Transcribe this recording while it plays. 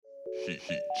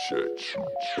Heat check.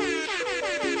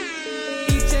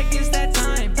 Heat check is that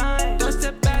time. Don't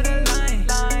step out of line.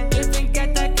 If you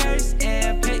get that curse,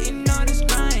 yeah, pitting on his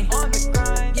grind.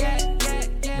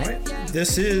 Right.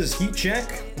 This is Heat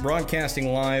Check,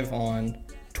 broadcasting live on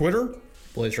Twitter,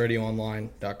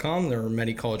 BlazeRadioOnline.com. There are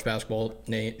many college basketball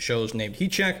shows named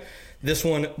Heat Check. This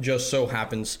one just so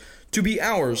happens to be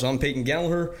ours. I'm Peyton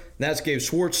Gallagher. That's Gabe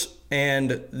Swartz.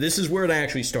 And this is where it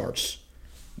actually starts.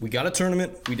 We got a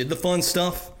tournament. We did the fun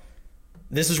stuff.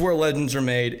 This is where legends are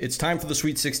made. It's time for the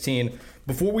Sweet 16.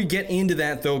 Before we get into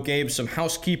that, though, Gabe, some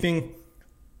housekeeping.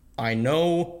 I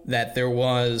know that there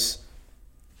was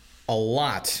a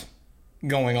lot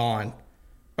going on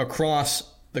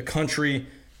across the country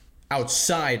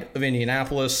outside of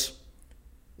Indianapolis.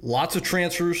 Lots of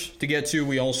transfers to get to.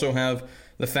 We also have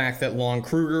the fact that Lon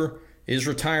Kruger is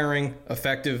retiring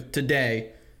effective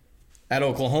today at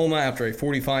Oklahoma after a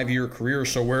 45-year career.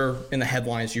 So where in the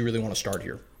headlines do you really want to start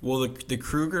here? Well, the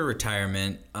Kruger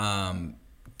retirement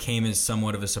came as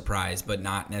somewhat of a surprise, but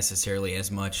not necessarily as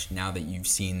much now that you've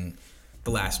seen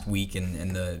the last week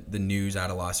and the news out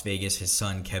of Las Vegas. His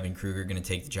son, Kevin Kruger, going to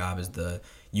take the job as the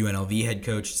UNLV head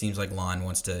coach. It seems like Lon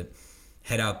wants to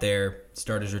head out there,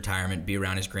 start his retirement, be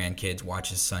around his grandkids, watch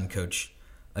his son coach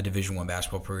a Division I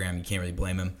basketball program. You can't really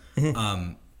blame him.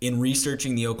 Mm-hmm. In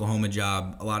researching the Oklahoma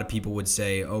job, a lot of people would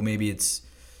say, oh, maybe it's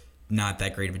not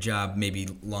that great of a job. Maybe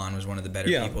Lon was one of the better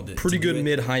people to pretty do good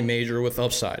mid-high major with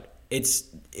upside. It's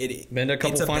been a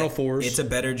couple Final Fours. It's a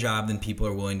better job than people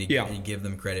are willing to give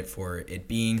them credit for it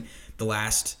being. The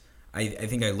last, I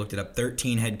think I looked it up,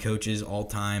 13 head coaches all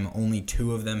time. Only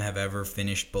 2 of them have ever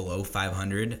finished below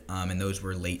 500, and those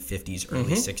were late 50s,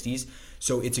 early 60s.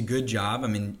 So it's a good job.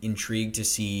 I'm intrigued to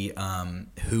see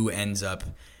who ends up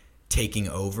taking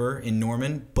over in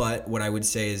Norman. But what I would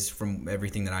say is, from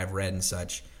everything that I've read and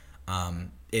such,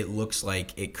 it looks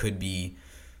like it could be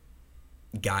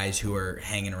guys who are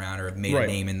hanging around or have made a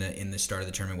name in the start of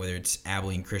the tournament, whether it's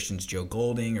Abilene Christian's Joe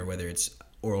Golding or whether it's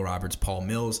Oral Roberts' Paul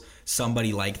Mills,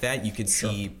 somebody like that. You could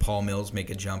see Paul Mills make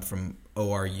a jump from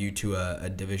ORU to a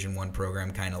Division I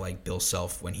program, kind of like Bill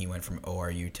Self when he went from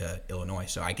ORU to Illinois.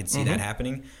 So I could see that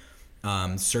happening.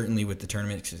 Certainly with the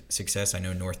tournament success, I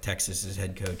know North Texas's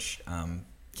head coach,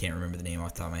 can't remember the name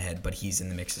off the top of my head, but he's in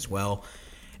the mix as well.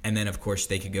 And then, of course,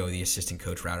 they could go the assistant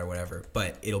coach route or whatever.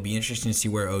 But it'll be interesting to see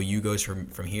where OU goes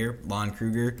from here. Lon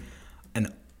Kruger,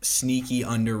 an sneaky,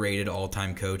 underrated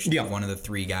all-time coach. Yeah. One of the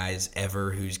 3 guys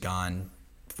ever who's gone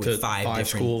with 5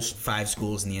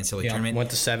 schools in the NCAA tournament.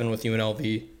 Went to 7 with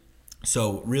UNLV.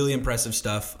 So really impressive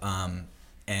stuff,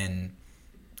 and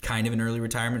kind of an early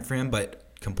retirement for him, but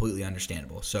completely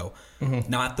understandable. So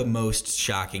not the most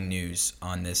shocking news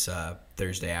on this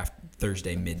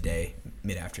Thursday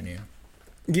mid-afternoon.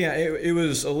 Yeah, it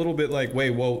was a little bit like,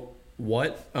 wait, well,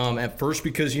 what? At first,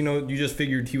 because, you just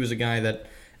figured he was a guy that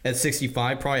at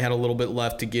 65 probably had a little bit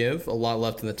left to give, a lot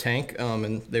left in the tank,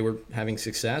 and they were having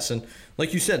success. And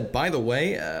like you said, by the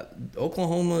way,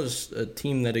 Oklahoma's a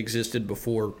team that existed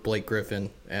before Blake Griffin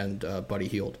and Buddy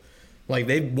Hield. Like,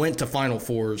 they went to Final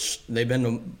Fours. They've been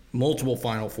to multiple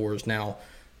Final Fours now.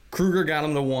 Kruger got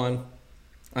them to 1.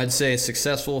 I'd say a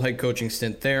successful head coaching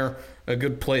stint there, a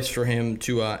good place for him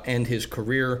to end his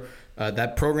career.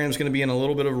 That program's going to be in a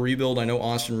little bit of a rebuild. I know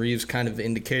Austin Reeves kind of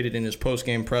indicated in his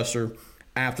post-game presser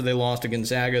after they lost to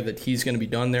Gonzaga that he's going to be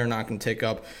done there, not going to take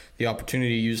up the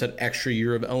opportunity to use that extra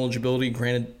year of eligibility,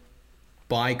 granted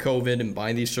by COVID and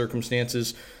by these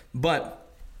circumstances. But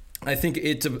I think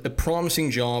it's a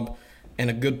promising job and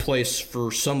a good place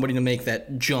for somebody to make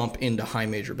that jump into high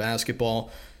major basketball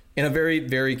in a very,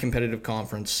 very competitive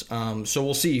conference. So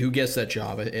we'll see who gets that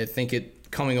job. I think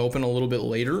it coming open a little bit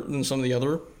later than some of the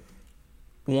other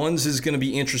ones is going to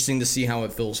be interesting to see how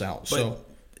it fills out. But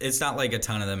it's not like a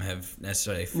ton of them have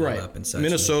necessarily filled up and such.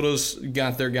 Minnesota's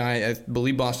got their guy. I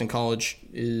believe Boston College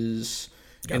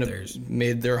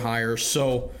made their hire.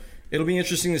 So it'll be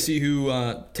interesting to see who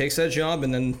takes that job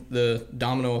and then the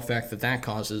domino effect that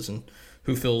causes and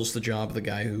who fills the job of the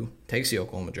guy who takes the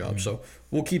Oklahoma job. So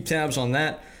we'll keep tabs on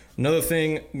that. Another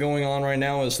thing going on right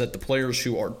now is that the players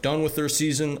who are done with their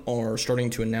season are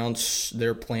starting to announce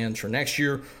their plans for next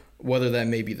year, whether that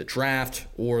may be the draft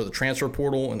or the transfer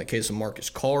portal. In the case of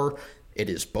Marcus Carr, it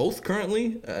is both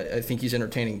currently. I think he's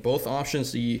entertaining both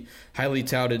options. The highly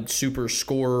touted super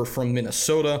scorer from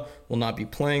Minnesota will not be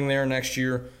playing there next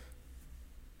year.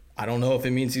 I don't know if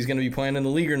it means he's going to be playing in the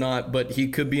league or not, but he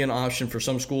could be an option for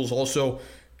some schools. Also,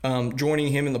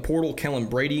 joining him in the portal, Kellen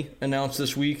Brady announced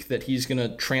this week that he's going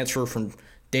to transfer from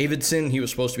Davidson, he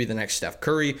was supposed to be the next Steph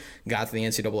Curry, got to the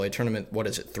NCAA tournament,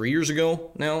 3 years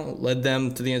ago now? Led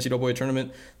them to the NCAA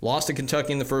tournament, lost to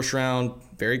Kentucky in the first round,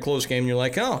 very close game. You're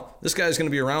like, oh, this guy's going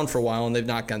to be around for a while, and they've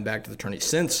not gone back to the tourney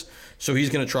since. So he's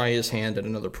going to try his hand at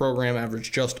another program,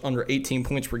 average just under 18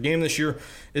 points per game this year,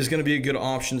 is going to be a good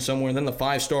option somewhere. And then the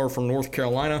 5-star from North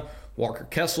Carolina, Walker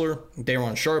Kessler,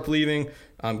 Daron Sharp leaving,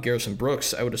 Garrison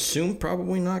Brooks, I would assume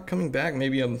probably not coming back.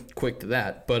 Maybe I'm quick to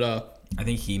that, but I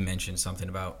think he mentioned something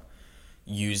about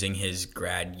using his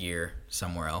grad year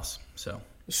somewhere else. So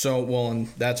well, and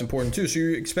that's important too. So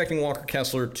you're expecting Walker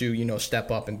Kessler to,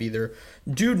 step up and be their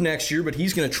dude next year, but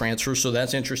he's going to transfer, so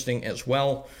that's interesting as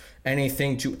well.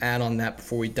 Anything to add on that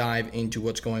before we dive into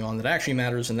what's going on that actually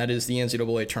matters, and that is the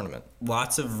NCAA tournament?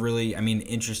 Lots of really,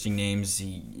 interesting names.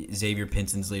 Xavier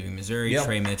Pinson's leaving Missouri, Yep.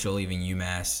 Trey Mitchell leaving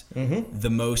UMass. Mm-hmm.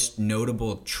 The most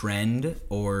notable trend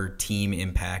or team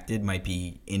impacted might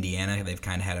be Indiana. They've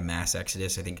kind of had a mass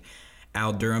exodus. I think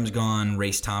Al Durham's gone.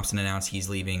 Race Thompson announced he's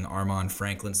leaving. Armand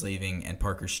Franklin's leaving, and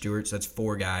Parker Stewart. So that's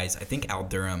 4 guys. I think Al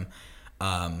Durham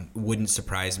wouldn't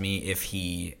surprise me if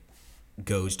he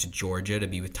goes to Georgia to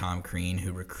be with Tom Crean,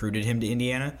 who recruited him to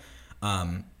Indiana.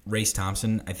 Race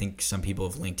Thompson, I think some people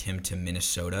have linked him to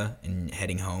Minnesota and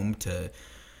heading home to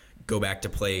go back to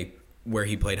play where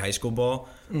he played high school ball.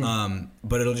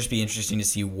 But it'll just be interesting to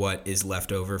see what is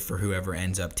left over for whoever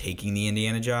ends up taking the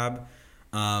Indiana job.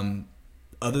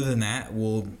 Other than that,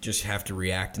 we'll just have to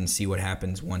react and see what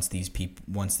happens once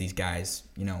these guys,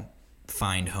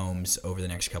 find homes over the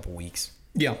next couple weeks.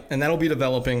 Yeah, and that'll be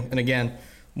developing. And again,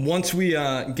 once we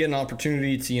get an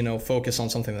opportunity to, focus on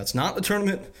something that's not the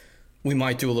tournament, we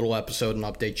might do a little episode and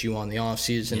update you on the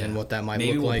offseason and what that might look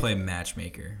like. Maybe we'll play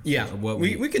matchmaker. Yeah,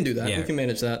 we can do that. Yeah. We can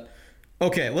manage that.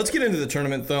 Okay, let's get into the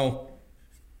tournament, though.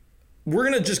 We're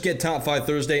going to just get Top 5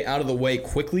 Thursday out of the way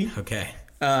quickly. Okay.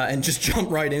 And just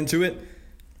jump right into it.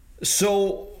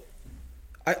 So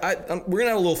we're going to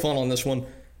have a little fun on this one.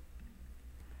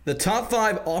 The top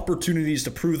 5 opportunities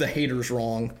to prove the haters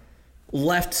wrong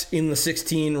left in the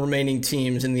 16 remaining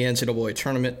teams in the NCAA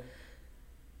tournament.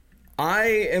 I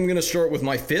am going to start with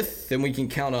my 5th, and we can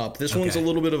count up. This one's a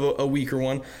little bit of a weaker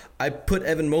one. I put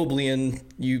Evan Mobley in.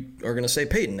 You are going to say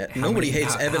Peyton. Nobody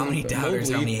hates Evan How many doubters,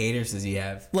 Mobley. how many haters does he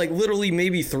have? Like, literally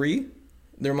maybe 3.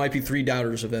 There might be 3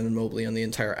 doubters of Evan Mobley on the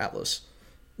entire Atlas.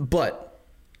 But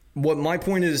what my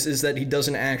point is that he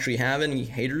doesn't actually have any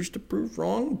haters to prove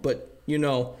wrong. But,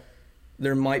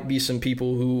 there might be some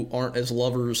people who aren't as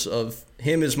lovers of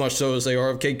him as much so as they are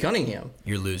of Cade Cunningham.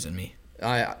 You're losing me.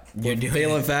 You're doing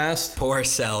failing fast. Poor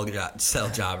sell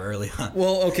job early on.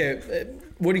 Well, okay.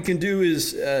 What he can do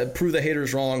is prove the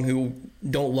haters wrong who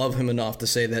don't love him enough to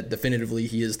say that definitively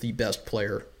he is the best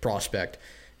player prospect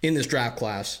in this draft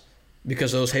class,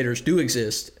 because those haters do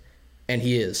exist, and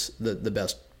he is the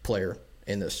best player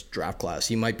in this draft class.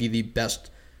 He might be the best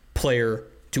player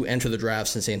to enter the draft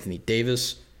since Anthony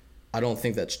Davis. I don't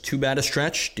think that's too bad a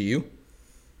stretch. Do you?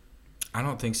 I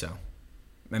don't think so.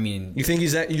 You think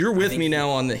he's that? You're with me now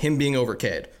on him being over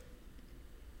Cade.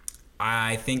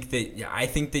 I think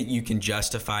that you can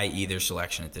justify either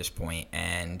selection at this point,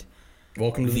 and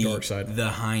welcome to the dark side. The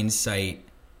hindsight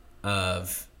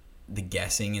of the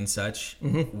guessing and such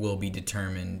will be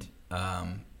determined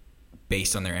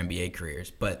based on their NBA careers.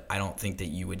 But I don't think that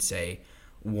you would say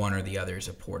one or the other is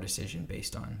a poor decision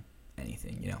based on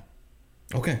anything.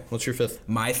 Okay, what's your 5th?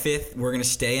 My 5th, we're going to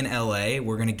stay in LA.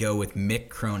 We're going to go with Mick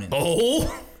Cronin.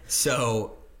 Oh!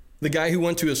 So, the guy who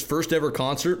went to his first ever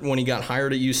concert when he got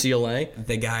hired at UCLA?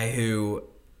 The guy who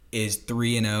is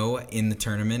 3-0 in the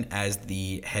tournament as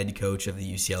the head coach of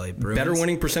the UCLA Bruins. Better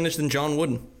winning percentage than John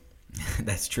Wooden.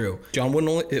 That's true. John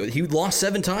Wooden, he lost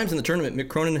 7 times in the tournament. Mick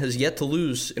Cronin has yet to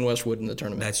lose in Westwood in the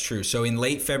tournament. That's true. So, in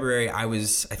late February, I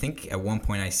think at one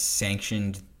point I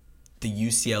sanctioned the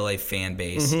UCLA fan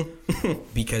base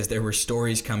because there were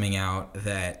stories coming out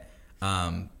that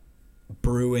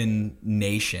Bruin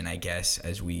Nation, I guess,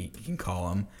 as we can call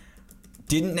them,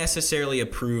 didn't necessarily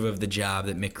approve of the job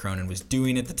that Mick Cronin was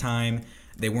doing at the time.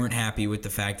 They weren't happy with the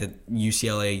fact that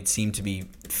UCLA seemed to be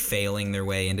failing their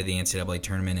way into the NCAA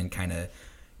tournament and kind of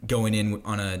going in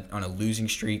on a losing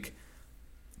streak.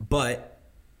 But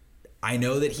I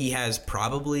know that he has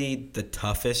probably the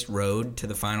toughest road to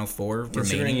the Final Four.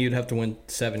 Considering you'd have to win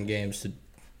 7 games to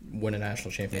win a national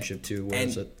championship too.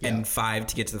 And 5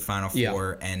 to get to the Final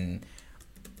Four. And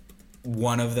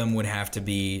one of them would have to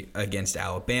be against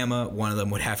Alabama. One of them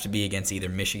would have to be against either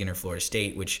Michigan or Florida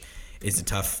State, which is a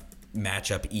tough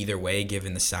matchup either way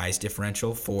given the size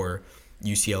differential for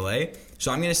UCLA.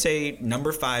 So I'm going to say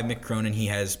number 5, Mick Cronin. He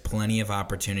has plenty of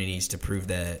opportunities to prove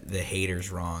the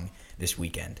haters wrong this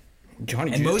weekend.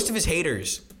 Johnny, and most of his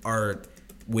haters are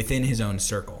within his own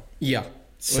circle. Yeah.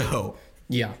 So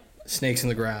yeah, snakes in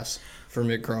the grass for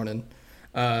Mick Cronin.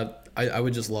 I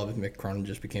would just love if Mick Cronin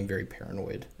just became very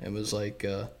paranoid and was like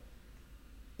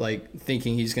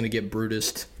thinking he's going to get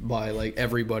Brutused by like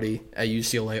everybody at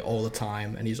UCLA all the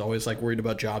time, and he's always like worried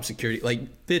about job security. Like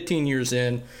 15 years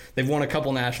in, they've won a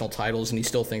couple national titles, and he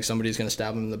still thinks somebody's going to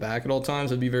stab him in the back at all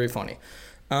times. It'd be very funny.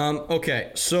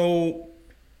 Okay, so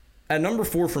at number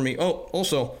 4 for me,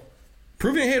 also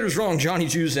proving haters wrong, Johnny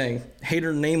Juzang,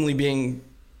 hater namely being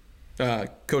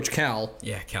Coach Cal.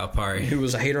 Yeah, Calipari. Who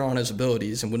was a hater on his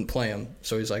abilities and wouldn't play him.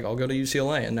 So he's like, I'll go to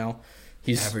UCLA, and now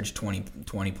he's averaged 20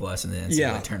 plus in the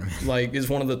NCAA tournament. Like is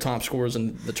one of the top scorers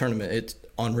in the tournament. It's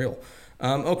unreal.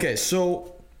 Okay,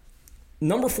 so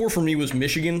number 4 for me was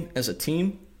Michigan as a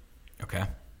team. Okay.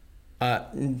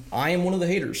 I am one of the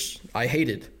haters. I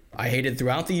hated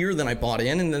throughout the year. Then I bought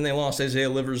in, and then they lost Isaiah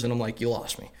Livers, and I'm like, you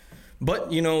lost me. But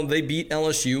they beat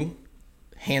LSU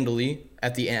handily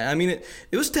at the end. I mean,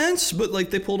 it was tense, but like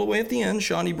they pulled away at the end.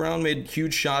 Shawnee Brown made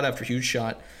huge shot after huge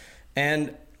shot,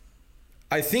 and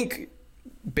I think,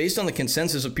 based on the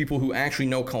consensus of people who actually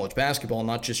know college basketball,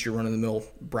 not just your run-of-the-mill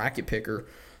bracket picker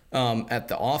at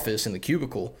the office in the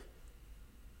cubicle,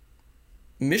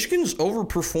 Michigan's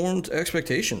overperformed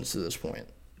expectations to this point.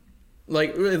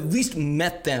 Like, or at least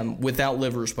met them without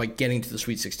Livers by getting to the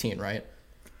Sweet 16, right?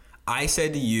 I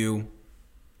said to you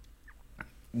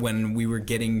when we were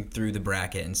getting through the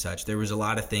bracket and such, there was a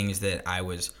lot of things that I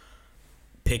was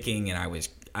picking and I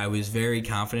was very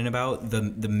confident about. The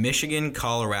Michigan,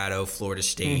 Colorado, Florida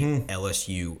State,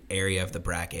 LSU area of the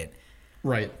bracket.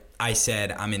 Right. I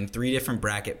said I'm in 3 different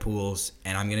bracket pools,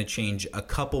 and I'm going to change a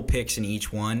couple picks in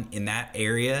each one. In that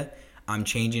area, I'm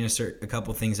changing a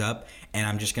couple things up, and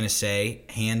I'm just going to say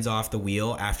hands off the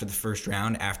wheel after the first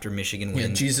round, after Michigan wins.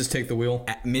 Yeah, Jesus take the wheel.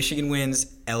 Michigan wins,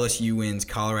 LSU wins,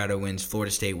 Colorado wins,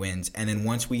 Florida State wins. And then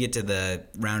once we get to the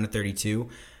round of 32,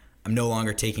 I'm no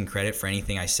longer taking credit for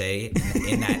anything I say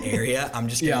in that area. I'm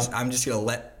just gonna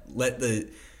let the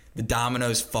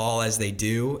dominoes fall as they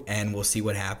do, and we'll see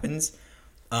what happens.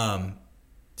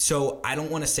 So I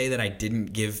don't want to say that I didn't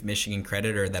give Michigan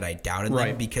credit or that I doubted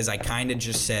them, because I kind of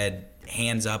just said,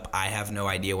 hands up, I have no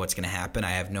idea what's going to happen.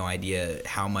 I have no idea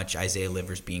how much Isaiah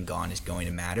Livers being gone is going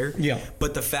to matter. Yeah.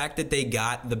 But the fact that they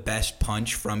got the best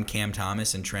punch from Cam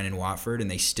Thomas and Trenton Watford, and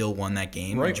they still won that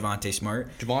game with Javonte Smart.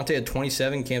 Javonte had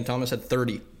 27, Cam Thomas had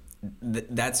 30.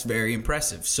 That's very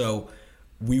impressive. So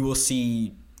we will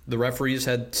see. The referees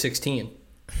had 16.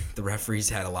 The referees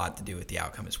had a lot to do with the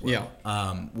outcome as well.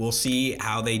 Yeah. We'll see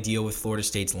how they deal with Florida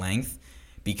State's length,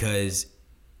 because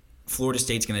Florida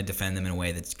State's going to defend them in a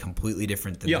way that's completely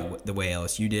different than the way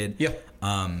LSU did. Yeah.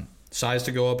 Size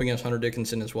to go up against Hunter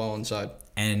Dickinson as well inside.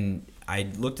 And I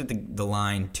looked at the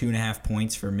line, 2.5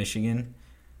 points for Michigan.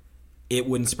 It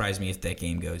wouldn't surprise me if that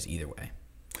game goes either way.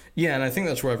 Yeah, and I think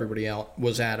that's where everybody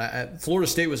was at. Florida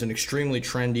State was an extremely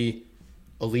trendy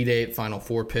Elite 8 Final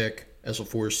Four pick as a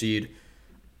 4 seed.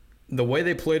 The way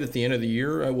they played at the end of the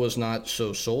year, I was not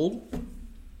so sold,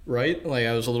 right? Like,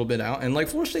 I was a little bit out. And, like,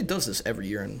 Florida State does this every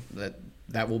year, and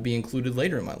that will be included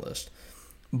later in my list.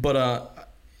 But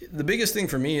the biggest thing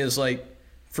for me is, like,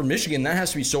 for Michigan, that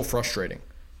has to be so frustrating.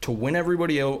 To win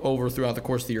everybody over throughout the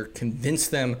course of the year, convince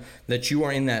them that you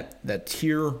are in that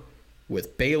tier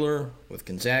with Baylor, with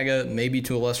Gonzaga, maybe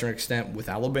to a lesser extent with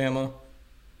Alabama,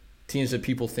 teams that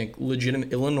people think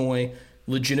Illinois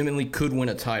legitimately could win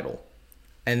a title.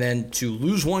 And then to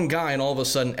lose one guy and all of a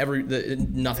sudden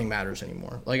nothing matters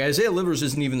anymore. Like, Isaiah Livers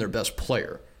isn't even their best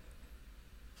player.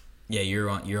 Yeah, you're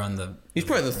on the. He's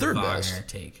probably the third best.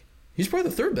 Take. He's probably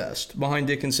the third best behind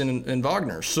Dickinson and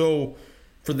Wagner. So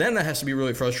for them, that has to be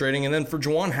really frustrating. And then for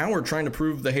Juwan Howard trying to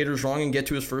prove the haters wrong and get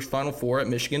to his first Final Four at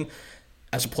Michigan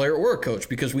as a player or a coach,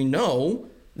 because we know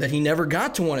that he never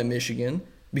got to one at Michigan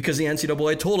because the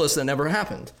NCAA told us that never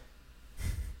happened.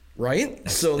 Right?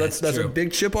 That's a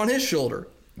big chip on his shoulder.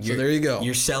 So there you go.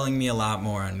 You're selling me a lot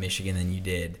more on Michigan than you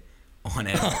did on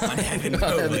Evan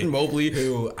Mobley. Evan Mobley,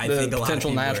 who I think a lot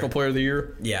potential of people national player of the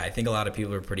year. Yeah, I think a lot of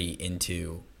people are pretty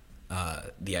into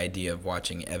the idea of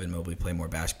watching Evan Mobley play more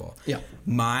basketball. Yeah.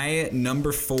 My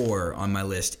number 4 on my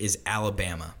list is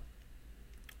Alabama.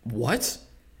 What?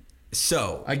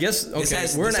 So I guess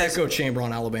we're an echo chamber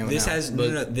on Alabama. This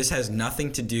has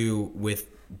nothing to do with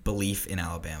belief in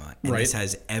Alabama, and this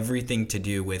has everything to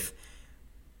do with.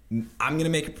 I'm going to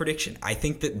make a prediction. I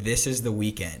think that this is the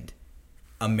weekend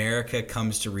America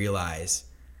comes to realize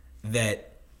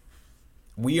that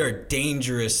we are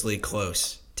dangerously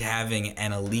close to having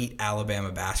an elite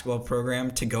Alabama basketball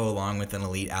program to go along with an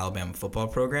elite Alabama football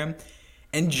program.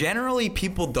 And generally,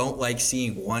 people don't like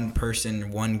seeing one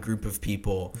person, one group of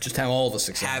people just have all the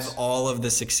success. Have all of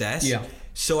the success. Yeah.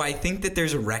 So I think that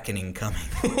there's a reckoning coming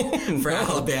for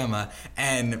Alabama,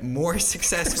 and more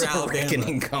success for Alabama.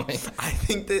 Reckoning coming. I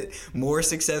think that more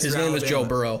success His for name Alabama. is Joe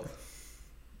Burrow.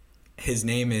 His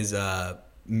name is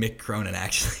Mick Cronin,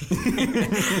 actually.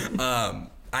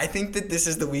 I think that this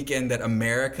is the weekend that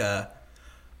America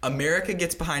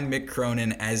gets behind Mick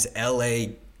Cronin as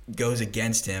LA goes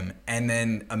against him, and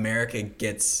then America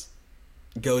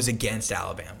goes against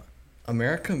Alabama.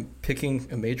 America picking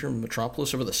a major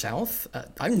metropolis over the South?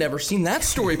 I've never seen that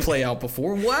story play out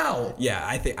before. Wow. Yeah,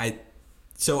 I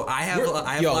have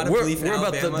a lot of belief in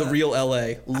Alabama. We're about the real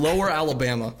LA, lower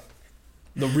Alabama,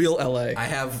 the real LA. I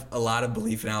have a lot of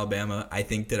belief in Alabama. I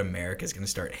think that America's going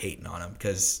to start hating on them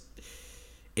because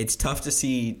it's tough to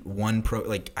see one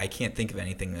I can't think of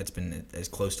anything that's been as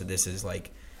close to this as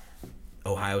like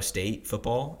Ohio State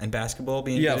football and basketball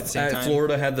being good at the same time.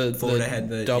 Florida had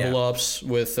the double ups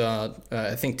with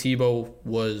I think Tebow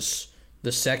was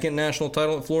the second national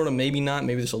title at Florida. Maybe not.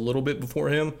 Maybe just a little bit before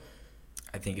him.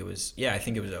 I think it was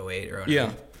 08 or 09.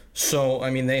 Yeah. So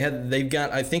I mean they've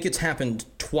got, I think it's happened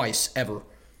twice ever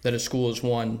that a school has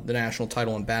won the national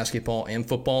title in basketball and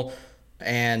football,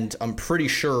 and I'm pretty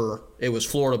sure it was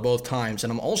Florida both times,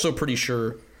 and I'm also pretty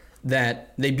sure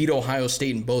that they beat Ohio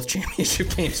State in both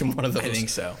championship games in one of those. I think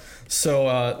so.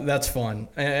 So that's fun.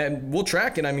 And we'll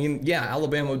track it. I mean, yeah,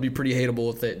 Alabama would be pretty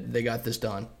hateable if they got this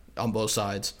done on both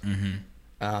sides.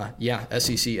 Mm-hmm.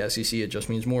 SEC, it just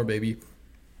means more, baby.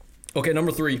 Okay,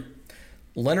 number 3,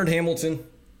 Leonard Hamilton.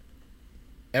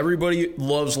 Everybody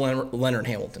loves Leonard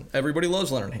Hamilton. Everybody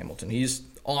loves Leonard Hamilton. He's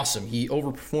awesome. He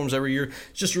overperforms every year.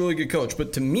 He's just a really good coach.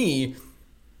 But to me,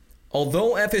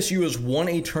 although FSU has won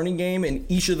a tourney game in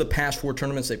each of the past 4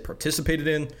 tournaments they participated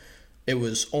in, it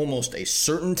was almost a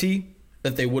certainty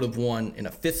that they would have won in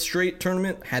a 5th straight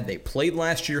tournament had they played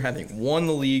last year, had they won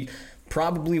the league.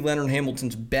 Probably Leonard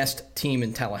Hamilton's best team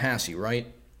in Tallahassee, right?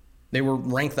 They were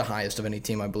ranked the highest of any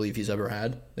team I believe he's ever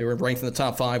had. They were ranked in the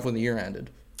top 5 when the year ended.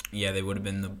 Yeah, they would have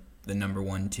been the number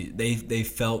 1, 2. They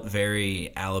felt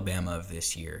very Alabama of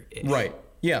this year. Right.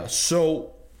 Yeah.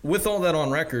 So with all that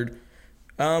on record,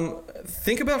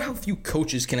 think about how few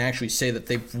coaches can actually say that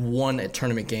they've won a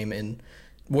tournament game in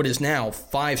what is now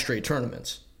 5 straight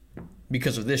tournaments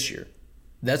because of this year.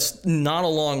 That's not a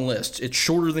long list. It's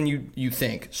shorter than you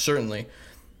think, certainly.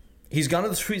 He's gone to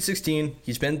the Sweet 16.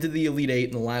 He's been to the Elite 8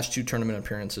 in the last 2 tournament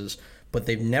appearances, but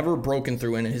they've never broken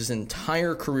through in his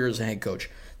entire career as a head coach.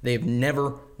 They've never,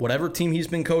 whatever team he's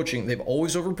been coaching, they've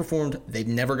always overperformed. They've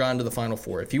never gotten to the Final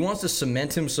Four. If he wants to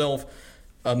cement himself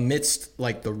amidst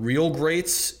like the real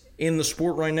greats in the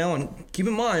sport right now, and keep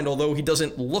in mind, although he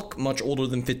doesn't look much older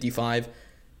than 55,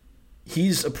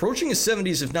 he's approaching his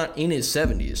 70s, if not in his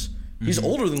 70s. He's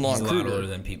older than Lon Kruger. He's a lot older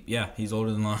than people. Yeah, he's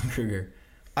older than Lon Kruger.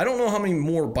 I don't know how many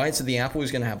more bites of the apple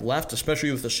he's going to have left,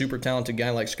 especially with a super talented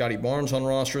guy like Scotty Barnes on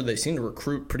roster. They seem to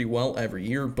recruit pretty well every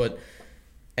year, but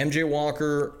MJ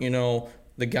Walker,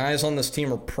 the guys on this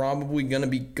team are probably going to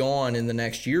be gone in the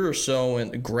next year or so,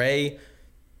 and Gray,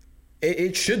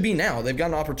 it should be now. They've got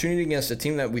an opportunity against a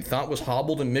team that we thought was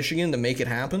hobbled in Michigan to make it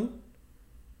happen.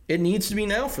 It needs to be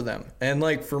now for them. And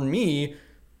for me,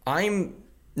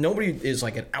 nobody is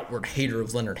like an outward hater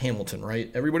of Leonard Hamilton, right?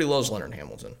 Everybody loves Leonard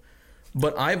Hamilton.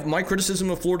 But my criticism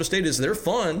of Florida State is they're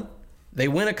fun. They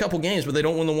win a couple games, but they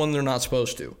don't win the one they're not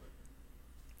supposed to.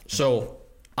 So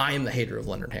I am the hater of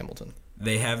Leonard Hamilton.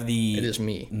 They have the it is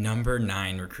me. number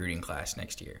 9 recruiting class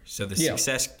next year. So the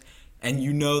success, and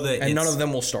that and none of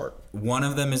them will start. One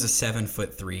of them is a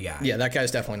 7'3" guy. Yeah, that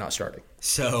guy's definitely not starting.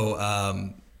 So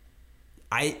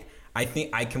I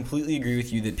think I completely agree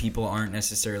with you that people aren't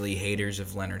necessarily haters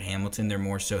of Leonard Hamilton. They're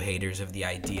more so haters of the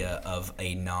idea of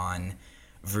a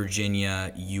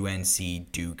non-Virginia,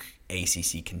 UNC, Duke,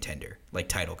 ACC contender, like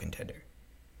title contender.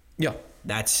 Yeah.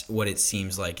 That's what it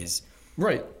seems like is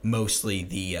right. Mostly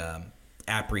the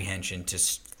apprehension to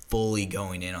fully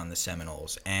going in on the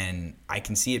Seminoles. And I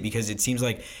can see it because it seems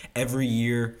like every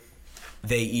year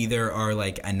they either are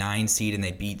like a 9 seed and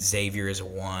they beat Xavier as a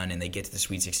 1 and they get to the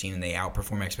Sweet 16 and they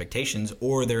outperform expectations,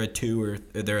 or they're a 2 or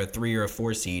they're a 3 or a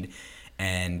 4 seed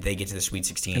and they get to the Sweet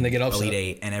 16 and they get upset. Elite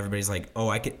 8 and everybody's like,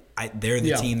 oh, they're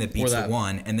the team that beats the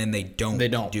 1, and then they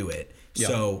don't do it. Yeah.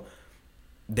 So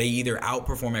they either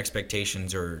outperform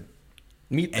expectations or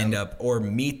meet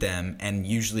them and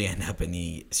usually end up in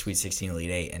the Sweet 16 Elite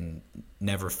 8 and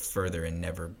never further and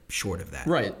never short of that.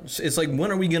 Right. It's like,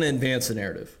 when are we going to advance the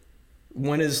narrative?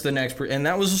 When is the next... And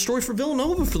that was a story for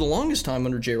Villanova for the longest time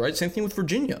under Jay Wright. Same thing with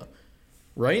Virginia,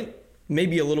 right?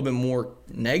 Maybe a little bit more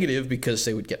negative because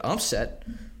they would get upset.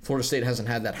 Florida State hasn't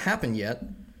had that happen yet.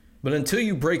 But until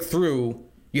you break through,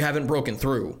 you haven't broken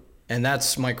through. And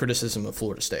that's my criticism of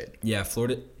Florida State. Yeah,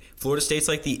 Florida State's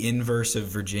like the inverse of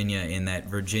Virginia in that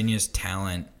Virginia's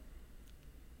talent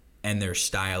and their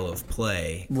style of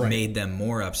play made them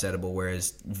more upsettable,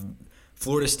 whereas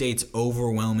Florida State's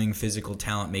overwhelming physical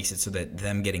talent makes it so that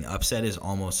them getting upset is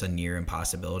almost a near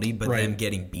impossibility, but them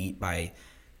getting beat by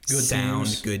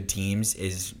good teams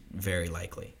is very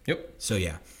likely. Yep. So,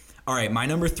 yeah. All right, my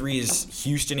number 3 is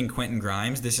Houston and Quentin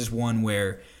Grimes. This is one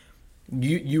where...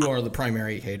 You are the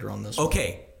primary hater on this one.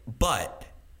 Okay, but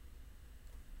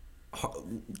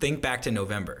think back to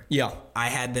November. Yeah. I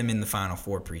had them in the Final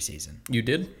Four preseason. You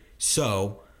did?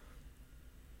 So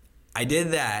I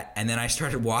did that, and then I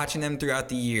started watching them throughout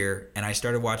the year, and I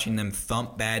started watching them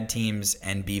thump bad teams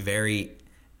and be very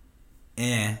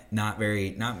not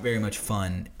very much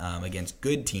fun against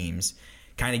good teams.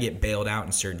 Kind of get bailed out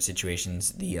in certain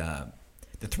situations. The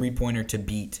 3-pointer to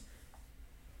beat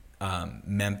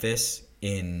Memphis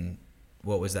in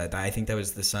what was that? I think that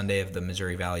was the Sunday of the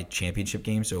Missouri Valley Championship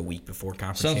game, so a week before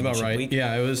conference championship about right. week.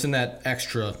 Yeah, it was in that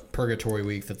extra purgatory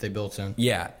week that they built in.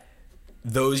 Yeah.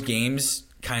 Those games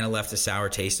kind of left a sour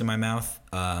taste in my mouth.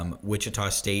 Wichita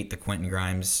State, the Quentin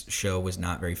Grimes show was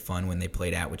not very fun when they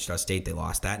played at Wichita State. They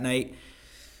lost that night.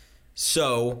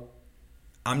 So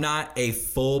I'm not a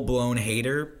full-blown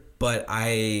hater, but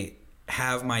I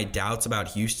have my doubts about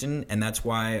Houston, and that's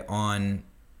why on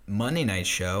Monday night's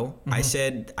show, I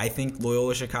said I think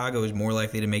Loyola Chicago is more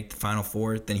likely to make the Final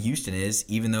Four than Houston is,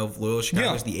 even though Loyola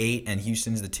Chicago is the 8 and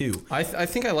Houston's the 2. I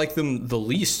think I like them the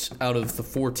least out of the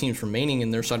 4 teams remaining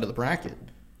in their side of the bracket.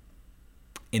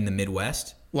 In the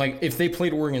Midwest? Like, if they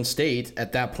played Oregon State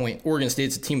at that point, Oregon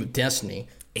State's a team of destiny.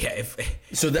 Yeah.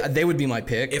 So they would be my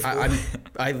pick.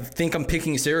 I think I'm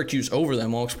picking Syracuse over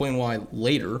them. I'll explain why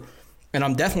later. And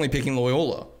I'm definitely picking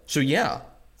Loyola. So, yeah,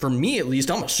 for me at least,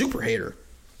 I'm a super hater.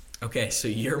 Okay, so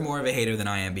you're more of a hater than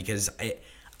I am because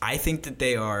I think that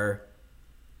they are,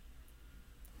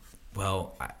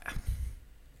 well,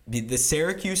 the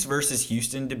Syracuse versus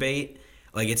Houston debate,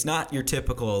 like it's not your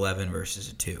typical 11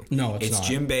 versus a 2. No, it's not. It's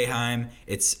Jim Boeheim.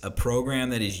 It's a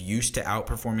program that is used to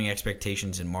outperforming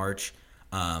expectations in March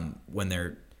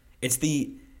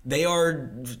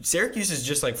Syracuse is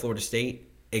just like Florida State.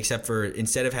 Except for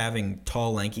instead of having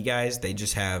tall, lanky guys, they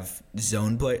just have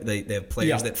zone play. They have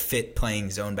players that fit playing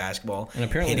zone basketball. And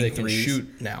apparently they can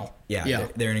shoot now. Yeah.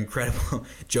 They're an incredible.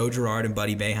 Joe Girard and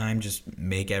Buddy Boeheim just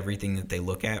make everything that they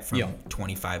look at from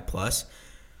 25 plus.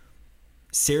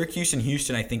 Syracuse and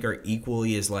Houston, I think, are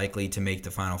equally as likely to make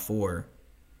the Final Four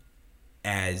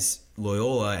as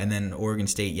Loyola, and then Oregon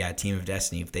State. Yeah, team of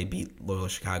destiny. If they beat Loyola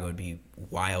Chicago, it'd be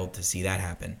wild to see that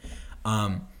happen.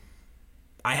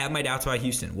 I have my doubts about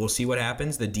Houston. We'll see what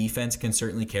happens. The defense can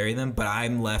certainly carry them, but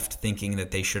I'm left thinking that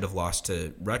they should have lost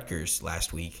to Rutgers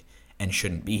last week and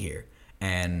shouldn't be here.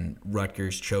 And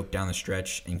Rutgers choked down the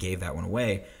stretch and gave that one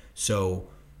away. So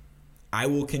I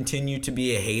will continue to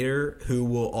be a hater who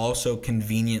will also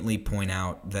conveniently point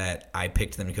out that I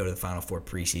picked them to go to the Final Four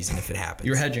preseason if it happens.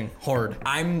 You're hedging hard.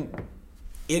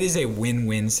 It is a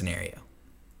win-win scenario.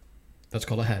 That's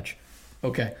called a hedge.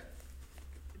 Okay.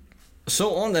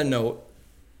 So on that note,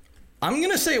 I'm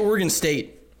going to say Oregon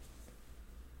State.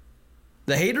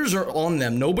 The haters are on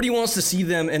them. Nobody wants to see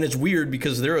them, and it's weird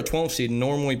because they're a 12 seed, and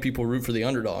normally people root for the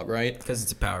underdog, right? Because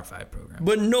it's a Power 5 program.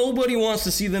 But nobody wants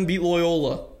to see them beat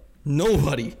Loyola.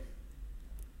 Nobody.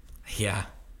 Yeah.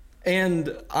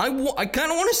 And I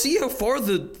kind of want to see how far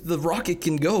the rocket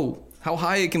can go, how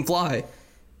high it can fly.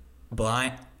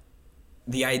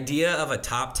 The idea of a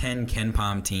top 10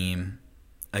 KenPom team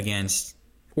against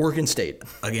Oregon State.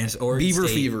 Beaver State,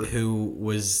 Fever, who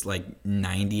was like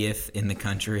 90th in the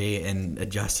country in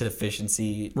adjusted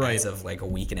efficiency as of like a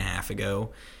week and a half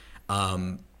ago.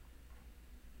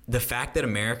 The fact that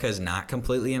America is not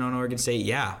completely in on Oregon State,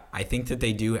 I think that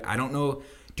they do. I don't know.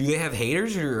 Do they have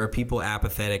haters or are people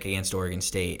apathetic against Oregon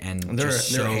State and they're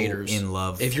haters in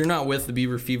love? If you're not with the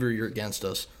Beaver Fever, you're against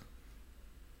us.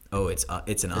 Oh, it's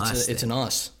an us. It's an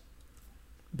us.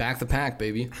 Back the pack,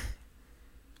 baby.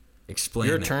 Explain.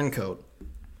 You're a turncoat.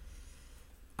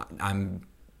 I'm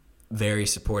very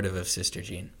supportive of Sister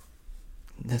Jean.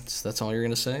 That's all you're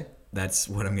gonna say? That's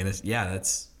what I'm gonna. Yeah,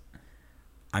 that's.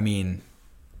 I mean,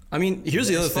 here's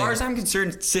the other thing. As far as I'm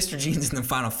concerned, Sister Jean's in the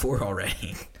Final Four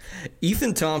already.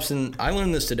 Ethan Thompson. I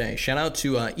learned this today. Shout out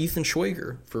to Ethan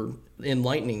Schwager for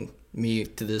enlightening me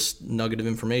to this nugget of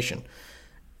information.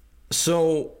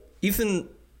 So Ethan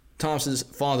Thompson's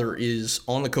father is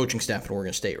on the coaching staff at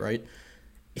Oregon State, right?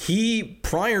 He,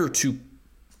 prior to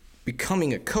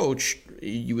becoming a coach,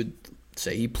 you would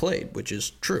say he played, which is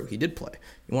true. He did play.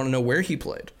 You want to know where he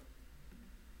played?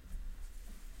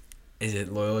 Is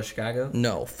it Loyola Chicago?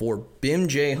 No, for Bim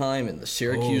J. Hyman, the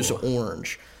Syracuse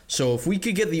Orange. So if we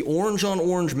could get the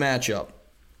orange-on-orange matchup,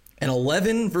 an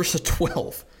 11 versus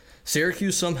 12,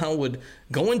 Syracuse somehow would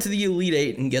go into the Elite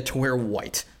Eight and get to wear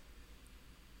white.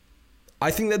 I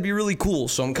think that'd be really cool,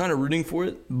 so I'm kind of rooting for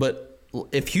it. But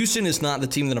if Houston is not the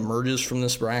team that emerges from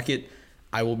this bracket,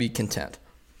 I will be content.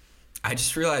 I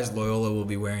just realized Loyola will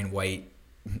be wearing white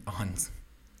on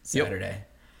Saturday.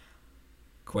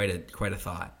 Yep. Quite a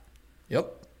thought.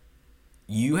 Yep.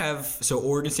 So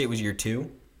Oregon State was year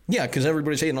 2? Yeah, because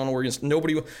everybody's hating on Oregon.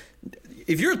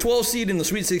 If you're a 12 seed in the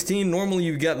Sweet 16, normally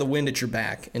you've got the wind at your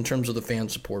back in terms of the fan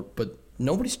support, but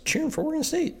nobody's cheering for Oregon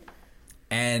State.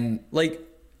 And like,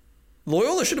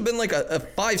 Loyola should have been like a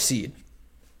 5 seed.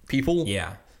 People.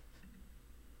 Yeah.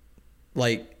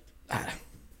 Like, I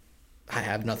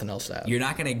have nothing else to add. You're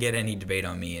not going to get any debate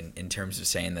on me in terms of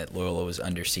saying that Loyola was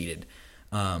underseeded.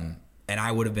 And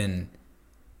I would have been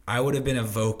a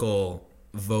vocal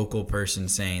person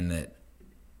saying that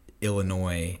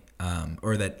Illinois,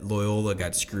 or that Loyola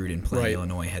got screwed in playing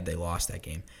Illinois had they lost that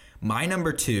game. My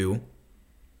number 2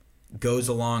 goes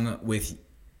along with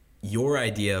your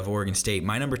idea of Oregon State.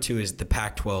 My number 2 is the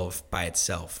Pac-12 by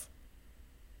itself,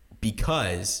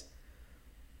 because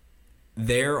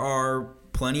there are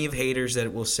plenty of haters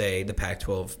that will say the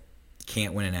Pac-12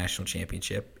 can't win a national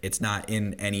championship. It's not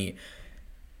in any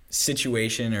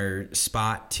situation or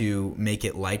spot to make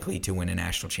it likely to win a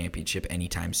national championship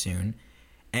anytime soon.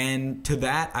 And to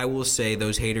that, I will say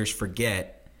those haters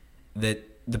forget that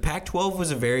the Pac-12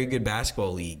 was a very good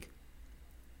basketball league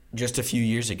just a few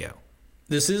years ago.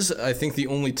 This is, I think, the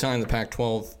only time the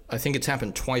Pac-12, I think it's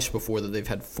happened twice before that they've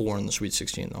had 4 in the Sweet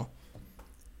 16, though.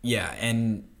 Yeah,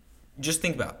 and just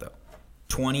think about it, though.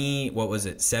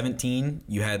 17,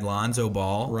 you had Lonzo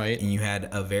Ball. Right. And you had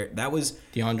that was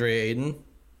DeAndre Ayton.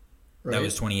 Right. That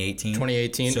was 2018.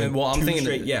 2018. So well, I'm thinking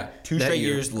two straight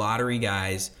years, lottery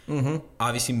guys. Mm-hmm.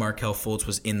 Obviously, Markelle Fultz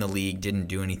was in the league, didn't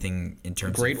do anything in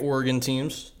terms of... Great Oregon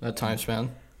teams, that time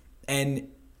span. And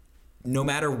no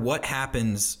matter what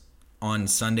happens on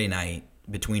Sunday night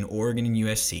between Oregon and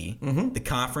USC, the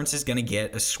conference is going to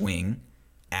get a swing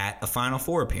at a Final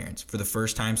Four appearance for the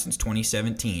first time since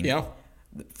 2017. Yeah.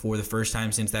 For the first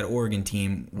time since that Oregon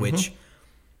team, which...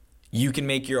 You can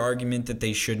make your argument that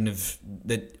they shouldn't have,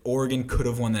 that Oregon could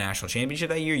have won the national championship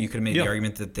that year. You could have made the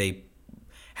argument that they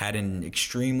had an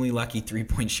extremely lucky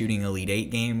 3-point shooting Elite 8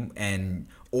 game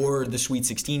or the Sweet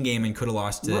 16 game and could have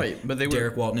lost to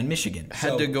Derek Walton in Michigan.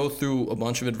 Had to go through a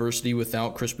bunch of adversity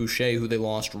without Chris Boucher, who they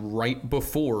lost right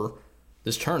before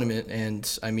this tournament.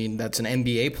 And, I mean, that's an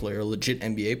NBA player, a legit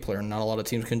NBA player. Not a lot of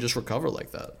teams can just recover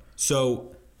like that.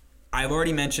 So I've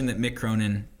already mentioned that Mick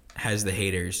Cronin has the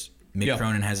haters. Mick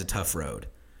Cronin has a tough road.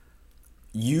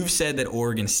 You've said that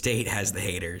Oregon State has the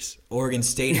haters. Oregon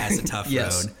State has a tough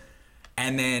road.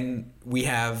 And then we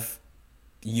have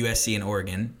USC and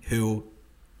Oregon, who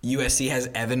USC has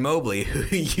Evan Mobley,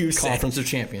 who you said Conference of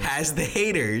Champions has the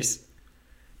haters.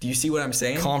 Do you see what I'm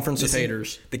saying? Conference of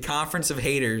haters. The Conference of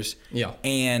haters. Yeah.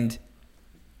 And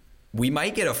we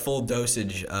might get a full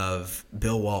dosage of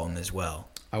Bill Walton as well.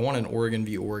 I want an Oregon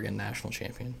v. Oregon national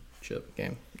championship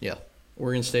game. Yeah.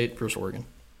 Oregon State versus Oregon.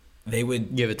 They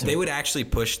would give it to They me. would actually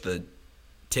push the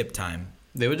tip time.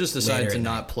 They would just decide to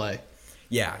not play.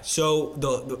 Yeah.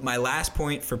 So my last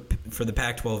point for the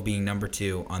Pac-12 being number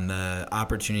 2 on the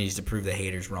opportunities to prove the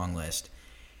haters wrong list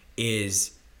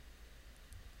is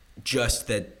just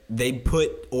that they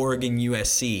put Oregon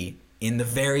USC in the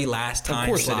very last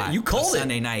time slot you called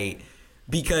Sunday night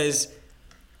because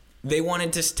they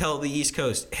wanted to tell the East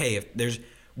Coast, hey,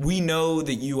 we know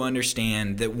that you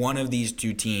understand that one of these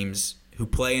two teams who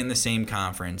play in the same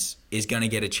conference is going to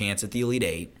get a chance at the Elite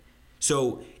Eight.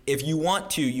 So if you want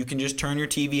to, you can just turn your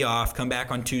TV off, come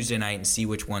back on Tuesday night, and see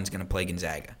which one's going to play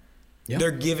Gonzaga. Yep.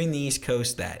 They're giving the East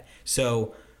Coast that.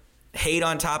 So hate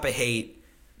on top of hate,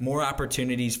 more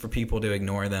opportunities for people to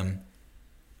ignore them.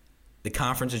 The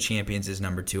Conference of Champions is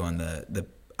number 2 on the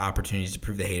opportunities to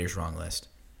prove the haters wrong list.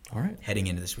 All right. Heading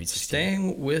into the Sweet 16.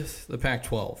 Staying with the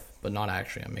Pac-12, but not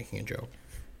actually. I'm making a joke.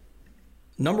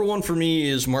 Number 1 for me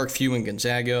is Mark Few and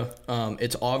Gonzaga.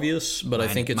 It's obvious, but I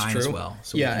think it's mine true. As well.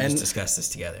 So we can just discuss this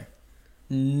together.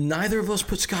 Neither of us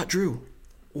put Scott Drew.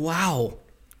 Wow.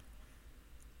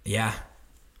 Yeah.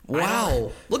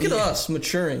 Wow. Look at us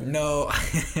maturing. No.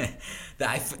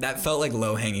 that felt like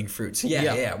low-hanging fruit. So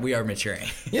yeah, we are maturing.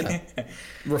 Yeah.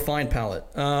 Refined palate.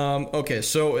 Okay,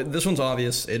 so this one's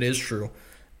obvious. It is true.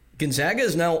 Gonzaga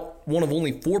is now one of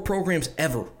only 4 programs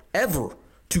ever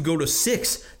to go to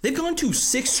 6. They've gone to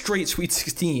 6 straight Sweet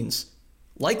 16s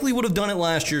Likely would have done it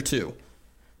last year too.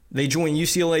 They joined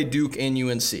UCLA, Duke, and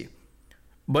UNC.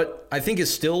 But I think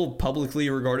it's still publicly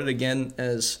regarded, again,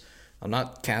 as, I'm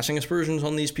not casting aspersions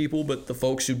on these people, but the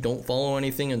folks who don't follow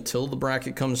anything until the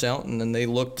bracket comes out and then they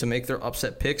look to make their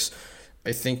upset picks,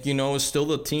 I think, is still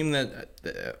the team that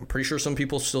I'm pretty sure some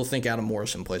people still think Adam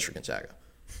Morrison plays for Gonzaga.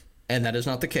 And that is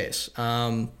not the case.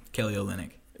 Kelly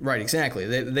Olynyk. Right, exactly.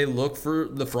 They look for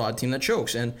the fraud team that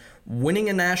chokes. And winning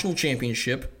a national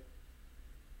championship,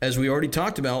 as we already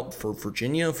talked about, for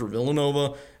Virginia, for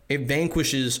Villanova, it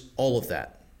vanquishes all of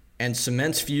that and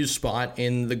cements Few's spot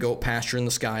in the goat pasture in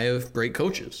the sky of great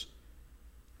coaches.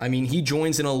 I mean, he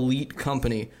joins an elite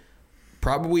company,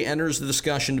 probably enters the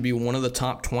discussion to be one of the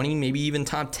top 20, maybe even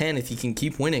top 10 if he can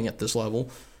keep winning at this level,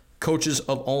 coaches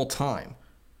of all time,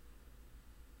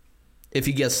 if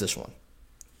he gets this one.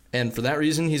 And for that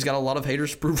reason, he's got a lot of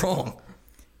haters to prove wrong.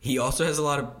 He also has a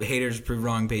lot of haters to prove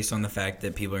wrong based on the fact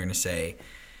that people are going to say,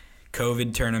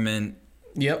 COVID tournament.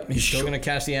 Yep, he's still going to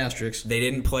cast the asterisks. They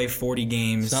didn't play 40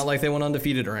 games. It's not like they went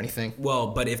undefeated or anything. Well,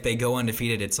 but if they go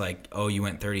undefeated, it's like, oh, you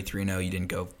went 33-0, you didn't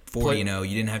go 40-0,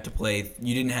 you didn't have to play,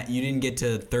 you didn't get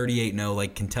to 38-0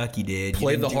 like Kentucky did.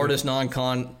 Played the hardest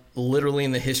non-con literally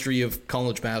in the history of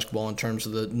college basketball in terms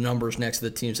of the numbers next to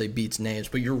the teams they beat's names.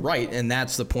 But you're right, and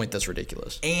that's the point that's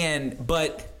ridiculous.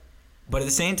 But at the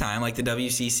same time, like the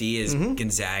WCC is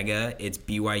Gonzaga, it's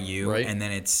BYU, right, and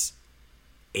then it's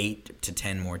 8 to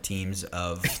 10 more teams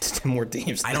of 8 to 10 more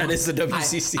teams. That is the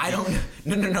WCC.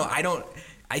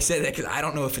 I said that because I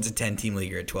don't know if it's a 10-team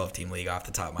league or a 12-team league off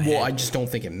the top of my head. Well, I just don't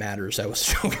think it matters. That was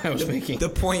the joke I was making. The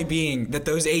point being that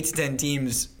those 8 to 10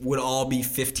 teams would all be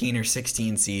 15 or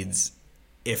 16 seeds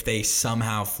if they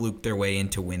somehow fluked their way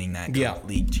into winning that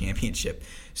league championship.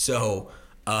 So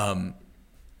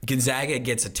Gonzaga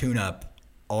gets a tune-up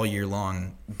all year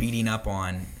long, beating up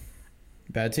on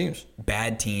bad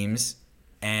teams,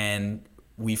 and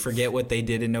we forget what they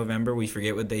did in November. We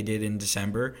forget what they did in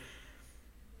December.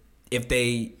 If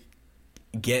they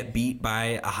get beat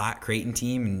by a hot Creighton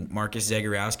team and Marcus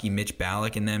Zagorowski, Mitch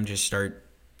Ballack, and them just start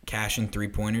cashing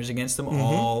three-pointers against them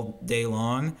all day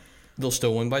long, they'll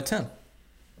still win by 10.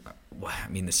 Well, I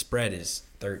mean, the spread is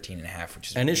 13.5, which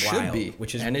is and it wild, should be.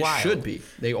 Which is and wild. It should be.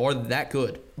 They are that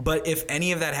good. But if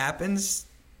any of that happens,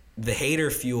 the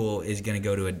hater fuel is going to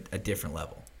go to a different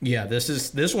level. Yeah, this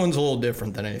one's a little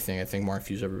different than anything I think Mark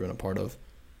Few's ever been a part of.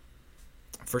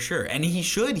 For sure. And he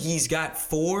should. He's got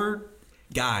 4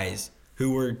 guys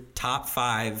who were top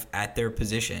 5 at their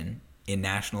position in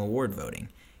national award voting.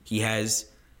 He has,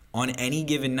 on any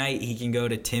given night, he can go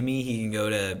to Timmy, he can go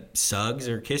to Suggs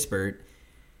or Kispert,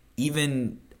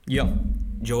 even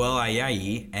Joel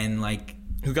Ayayi, and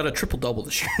who got a triple-double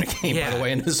this year in a game, by the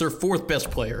way, and is their 4th best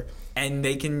player. And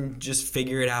they can just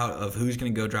figure it out of who's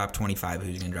going to go drop 25,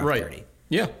 who's going to drop 30.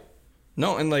 Yeah.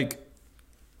 No, and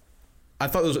I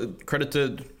thought it was a credit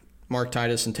to Mark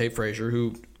Titus and Tate Frazier,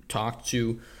 who talked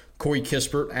to Corey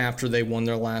Kispert after they won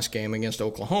their last game against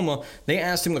Oklahoma. They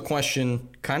asked him the question,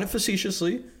 kind of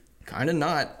facetiously, kind of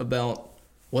not, about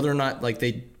whether or not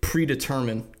they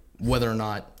predetermine whether or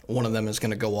not one of them is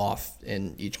going to go off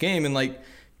in each game. And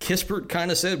Kispert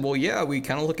kind of said, well, yeah, we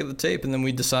kind of look at the tape and then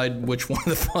we decide which one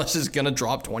of us is going to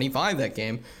drop 25 that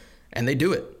game. And they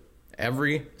do it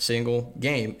every single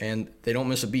game, and they don't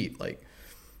miss a beat.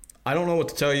 I don't know what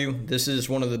to tell you. This is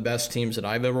one of the best teams that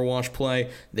I've ever watched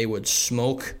play. They would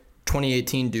smoke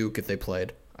 2018 Duke if they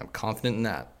played. I'm confident in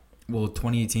that. Well,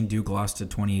 2018 Duke lost to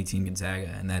 2018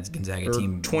 Gonzaga, and that's Gonzaga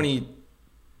team.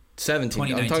 2017.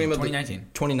 I'm talking about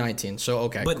 2019. So,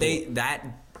 okay. But cool.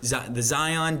 The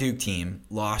Zion Duke team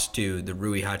lost to the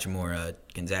Rui Hachimura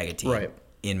Gonzaga team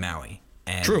in Maui.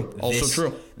 And true. Also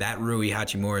true. That Rui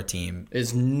Hachimura team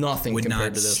is nothing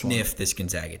compared to this one. Would not sniff this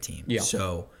Gonzaga team. Yeah.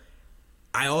 So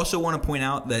I also want to point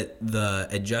out that the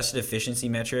adjusted efficiency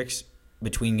metrics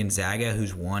between Gonzaga,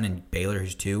 who's 1, and Baylor,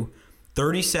 who's 2,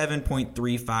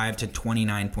 37.35 to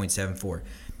 29.74.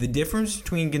 The difference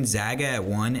between Gonzaga at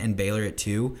 1 and Baylor at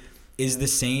 2 is the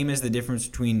same as the difference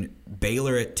between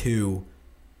Baylor at 2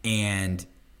 and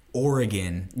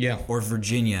Oregon or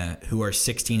Virginia, who are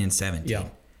 16 and 17. Yeah.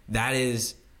 That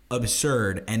is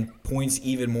absurd and points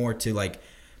even more to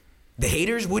the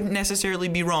haters wouldn't necessarily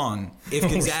be wrong if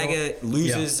Gonzaga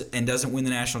loses and doesn't win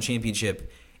the national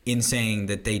championship in saying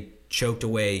that they choked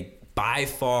away by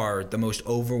far the most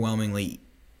overwhelmingly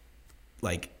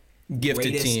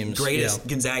gifted greatest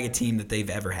Gonzaga team that they've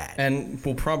ever had. And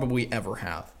will probably ever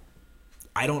have.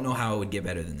 I don't know how it would get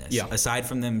better than this. Yeah. Aside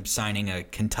from them signing a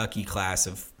Kentucky class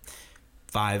of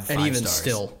five and even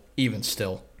stars. Even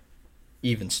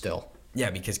still.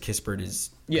 Yeah, because Kispert is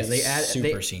they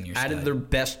super senior added stud. their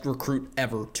best recruit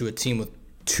ever to a team with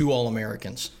 2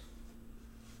 All-Americans.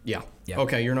 Yeah.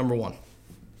 Okay, you're number 1.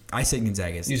 I said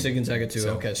Gonzaga. You said Gonzaga too.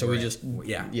 So, okay, so we just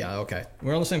yeah. Okay,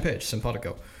 we're on the same page.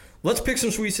 Simpatico. Let's pick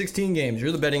some Sweet 16 games.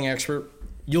 You're the betting expert.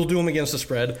 You'll do them against the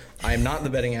spread. I am not the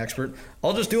betting expert.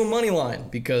 I'll just do a money line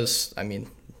because I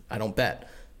don't bet.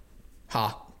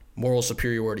 Moral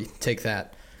superiority. Take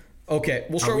that. Okay,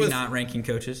 we'll start with. Are we not ranking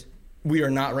coaches? We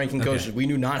are not ranking coaches. We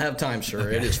do not have time, sir.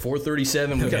 Okay. It is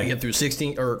 4:37. We got to get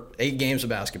through 8 games of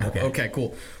basketball. Okay,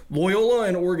 cool. Loyola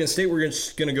and Oregon State, we're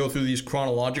just going to go through these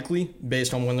chronologically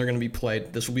based on when they're going to be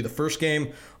played. This will be the first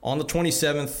game on the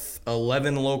 27th,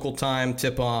 11 local time,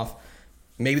 tip-off.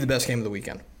 Maybe the best game of the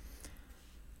weekend.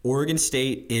 Oregon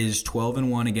State is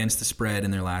 12-1 against the spread in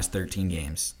their last 13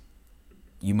 games.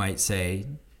 You might say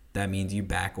that means you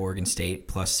back Oregon State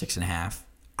plus 6.5.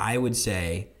 I would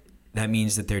say that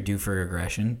means that they're due for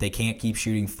regression. They can't keep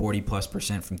shooting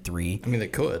 40+% from 3. I mean, they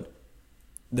could.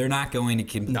 They're not going to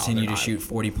continue to shoot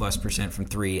 40+% from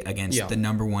 3 against the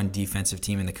number 1 defensive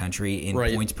team in the country in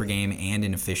points per game and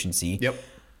in efficiency. Yep.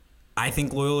 I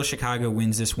think Loyola Chicago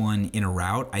wins this one in a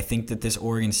rout. I think that this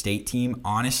Oregon State team,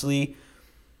 honestly,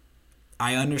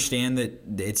 I understand that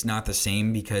it's not the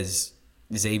same because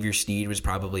Xavier Sneed was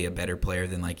probably a better player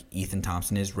than like Ethan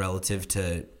Thompson is relative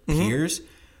to peers.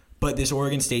 But this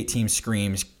Oregon State team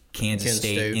screams Kansas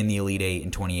State in the Elite Eight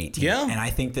in 2018. Yeah. And I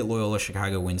think that Loyola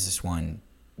Chicago wins this one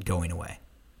going away.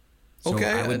 So okay.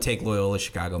 I would take Loyola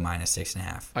Chicago minus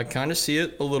 6.5. I kind of see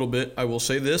it a little bit. I will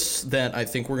say this, that I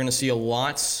think we're going to see a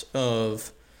lot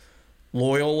of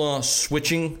Loyola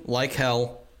switching like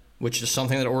hell, which is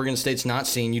something that Oregon State's not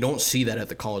seeing. You don't see that at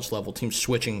the college level, teams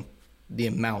switching the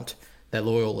amount that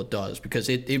Loyola does, because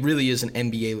it really is an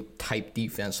NBA-type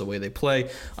defense the way they play.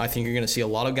 I think you're going to see a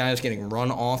lot of guys getting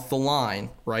run off the line,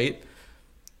 right?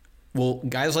 Will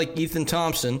guys like Ethan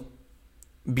Thompson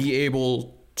be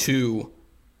able to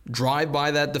drive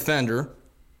by that defender,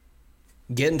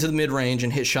 get into the mid-range,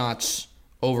 and hit shots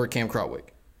over Cam Krutwig?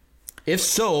 If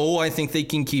so, I think they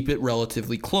can keep it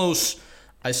relatively close.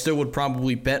 I still would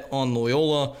probably bet on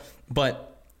Loyola,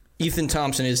 but Ethan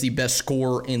Thompson is the best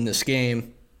scorer in this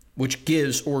game, which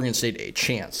gives Oregon State a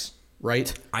chance,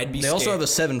 right? They also have a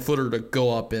 7-footer to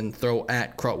go up and throw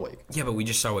at Krutwig. Yeah, but we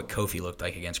just saw what Kofi looked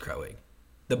like against Krutwig.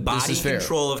 The body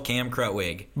control of Cam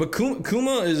Krutwig. But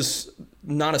Kuma is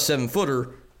not a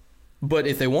 7-footer, but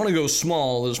if they want to go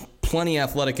small, there's plenty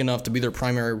athletic enough to be their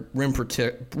primary rim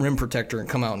protector and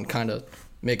come out and kind of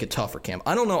make it tough for Cam.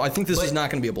 I don't know. I think this is not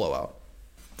going to be a blowout.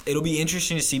 It'll be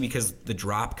interesting to see because the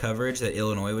drop coverage that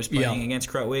Illinois was playing against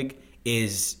Krutwig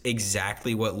is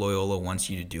exactly what Loyola wants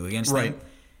you to do against them.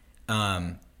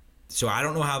 So I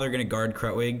don't know how they're going to guard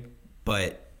Krutwig,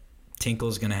 but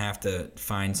Tinkle's going to have to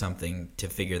find something to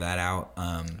figure that out.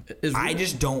 I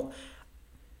just don't.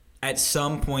 At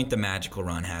some point, the magical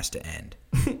run has to end.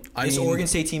 This Oregon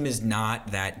State team is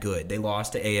not that good. They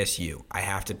lost to ASU. I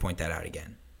have to point that out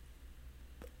again.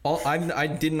 I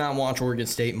did not watch Oregon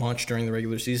State much during the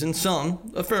regular season.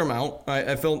 A fair amount.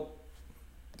 I felt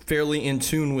fairly in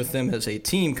tune with them as a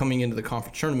team coming into the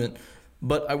conference tournament.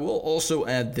 But I will also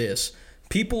add this.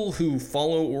 People who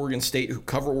follow Oregon State, who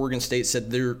cover Oregon State,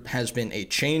 said there has been a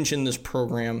change in this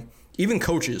program. Even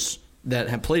coaches that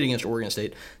have played against Oregon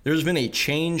State, there's been a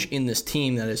change in this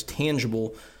team that is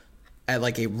tangible at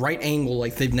like a right angle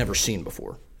like they've never seen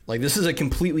before. Like this is a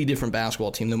completely different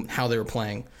basketball team than how they were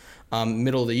playing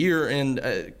middle of the year.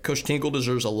 And Coach Tinkle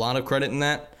deserves a lot of credit in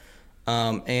that.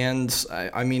 I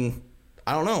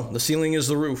don't know. The ceiling is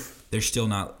the roof. They're still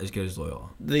not as good as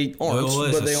Loyola. They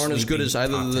aren't, but they aren't as good as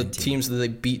either of the teams that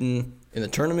they've beaten in the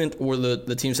tournament or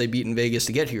the teams they beat in Vegas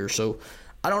to get here. So,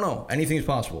 I don't know. Anything's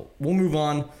possible. We'll move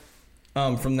on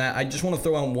from that. I just want to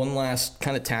throw out one last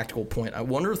kind of tactical point. I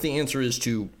wonder if the answer is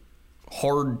to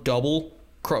hard double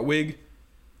Krutwig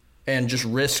and just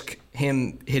risk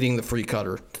him hitting the free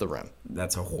cutter to the rim.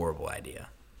 That's a horrible idea.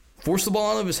 Force the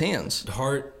ball out of his hands.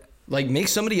 Make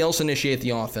somebody else initiate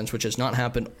the offense, which has not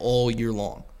happened all year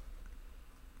long.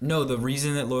 No, the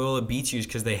reason that Loyola beats you is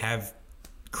because they have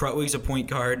Krutwig's a point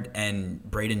guard and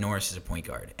Braden Norris is a point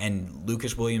guard. And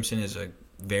Lucas Williamson is a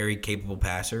very capable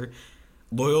passer.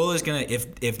 Loyola is going to,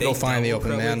 if they find the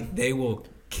open man, they will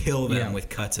kill them with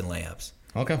cuts and layups.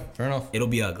 Okay, fair enough. It'll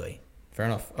be ugly. Fair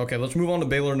enough. Okay, let's move on to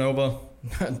Baylor Nova.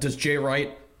 Does Jay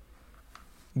Wright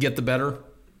get the better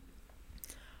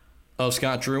of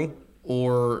Scott Drew,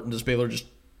 or does Baylor just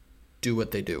do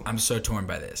what they do? I'm so torn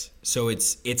by this. So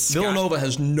it's Villanova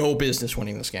has no business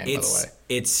winning this game, by the way.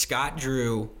 It's Scott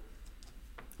Drew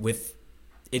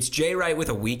it's Jay Wright with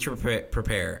a week to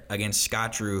prepare against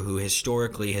Scott Drew, who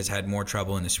historically has had more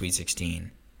trouble in the Sweet 16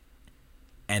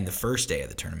 and the first day of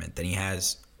the tournament than he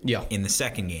has in the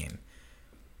second game.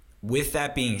 with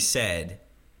that being said,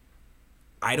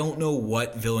 I don't know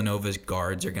what Villanova's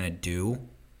guards are going to do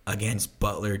against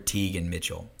Butler, Teague, and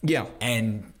Mitchell. Yeah.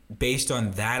 And based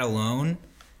on that alone,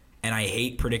 and I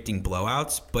hate predicting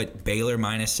blowouts, but Baylor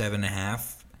minus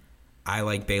 7.5, I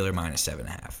like Baylor minus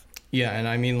 7.5. Yeah, and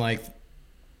I mean, like,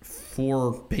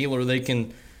 for Baylor, they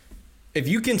can... If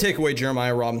you can take away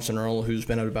Jeremiah Robinson-Earl, who's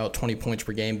been at about 20 points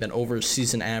per game, been over a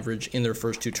season average in their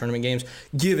first 2 tournament games,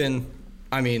 given,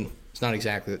 I mean, it's not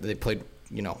exactly that they played,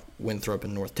 Winthrop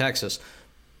in North Texas,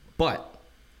 but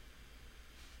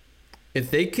if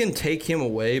they can take him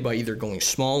away by either going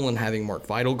small and having Mark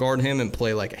Vital guard him and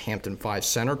play like a Hampton 5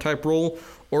 center type role,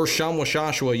 or Shamwa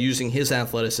Shashua using his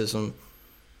athleticism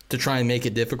to try and make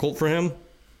it difficult for him,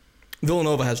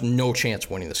 Villanova has no chance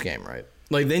winning this game, right?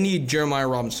 Like, they need Jeremiah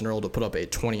Robinson-Earl to put up a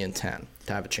 20-10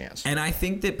 to have a chance. And I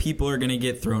think that people are going to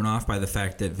get thrown off by the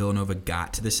fact that Villanova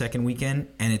got to the second weekend,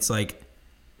 and it's like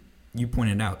you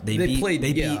pointed out, they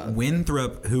beat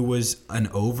Winthrop, who was an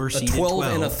overseeded 12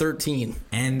 and a 13,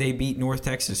 and they beat North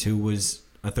Texas, who was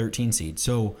a 13 seed.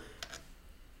 So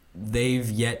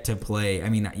they've yet to play. I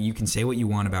mean, you can say what you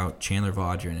want about Chandler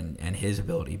Vaudrin and his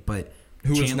ability, but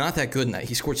who was not that good in that.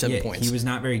 He scored 7 points. He was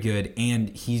not very good, and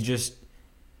he's just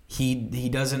he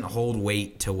doesn't hold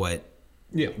weight to what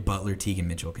Butler, Teague, and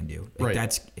Mitchell can do. Like,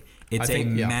 right. It's a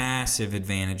massive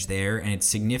advantage there, and it's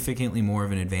significantly more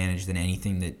of an advantage than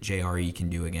anything that JRE can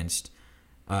do against,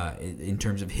 in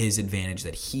terms of his advantage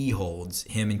that he holds,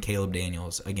 him and Caleb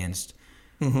Daniels, against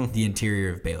the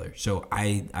interior of Baylor. So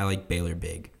I like Baylor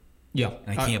big. Yeah.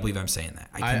 And I can't believe I'm saying that.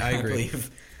 I agree.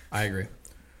 I agree.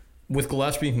 With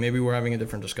Gillespie, maybe we're having a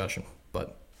different discussion.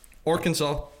 But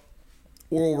Arkansas,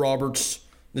 Oral Roberts,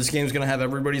 this game's going to have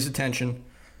everybody's attention.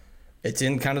 It's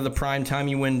in kind of the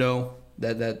prime-timey window.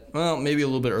 Well, maybe a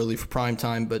little bit early for prime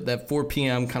time, but that 4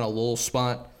 p.m. kind of lull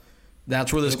spot,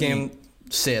 that's where this game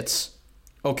sits.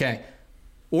 Okay.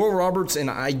 Oral Roberts, and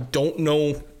I don't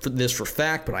know for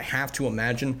fact, but I have to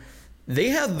imagine, they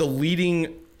have the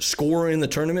leading scorer in the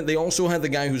tournament. They also have the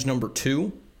guy who's number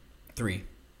 2. 3.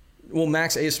 Well,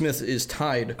 Max A. Smith is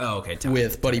tied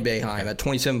with Buddy Boeheim at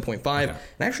 27.5. Okay. And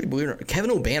actually, believe it or not, Kevin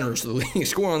O'Banner is the leading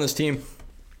scorer on this team.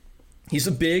 He's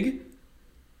a big,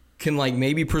 can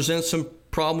maybe present some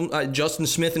problem. Justin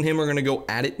Smith and him are going to go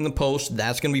at it in the post.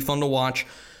 That's going to be fun to watch.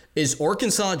 Is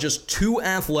Arkansas just too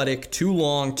athletic, too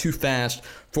long, too fast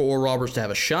for Oral Roberts to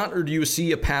have a shot, or do you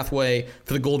see a pathway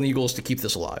for the Golden Eagles to keep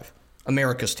this alive?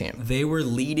 America's team. They were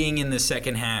leading in the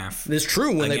second half. It's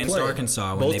true when against they play.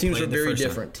 Arkansas. Both teams are very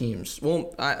different teams.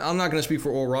 Well, I'm not going to speak for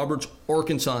Oral Roberts.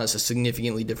 Arkansas is a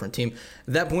significantly different team.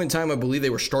 At that point in time, I believe they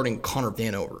were starting Connor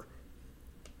Vanover.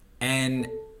 And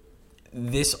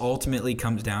this ultimately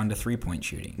comes down to three-point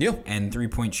shooting. Yeah. And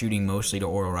three-point shooting mostly to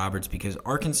Oral Roberts, because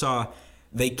Arkansas,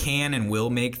 they can and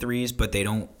will make threes, but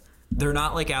they're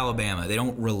not like Alabama. They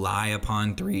don't rely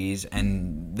upon threes,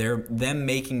 and them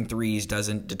making threes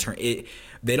doesn't deter it.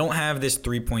 They don't have this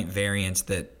three-point variance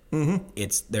that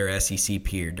it's their SEC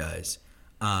peer does.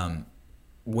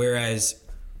 Whereas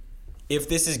if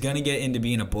this is going to get into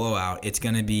being a blowout, it's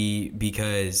going to be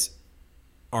because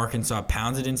Arkansas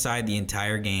pounds it inside the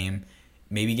entire game,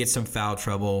 maybe gets some foul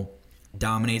trouble,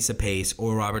 dominates the pace,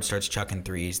 or Roberts starts chucking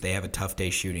threes. They have a tough day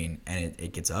shooting, and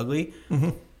it gets ugly.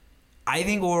 I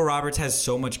think Oral Roberts has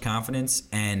so much confidence,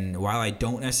 and while I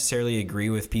don't necessarily agree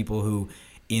with people who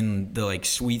in the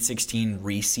Sweet 16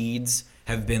 reseeds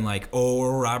have been like, oh,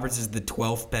 Oral Roberts is the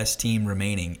 12th best team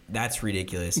remaining, that's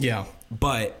ridiculous. Yeah.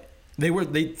 But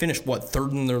they finished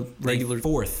third in their regular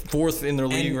fourth in their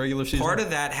league regular season. Part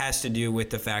of that has to do with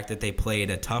the fact that they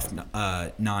played a tough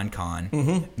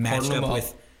non-con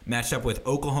matched up with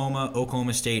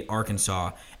Oklahoma State,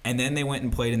 Arkansas, and then they went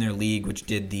and played in their league, which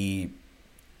did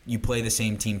you play the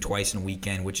same team twice in a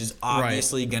weekend, which is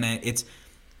obviously gonna. It's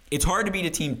hard to beat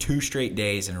a team 2 straight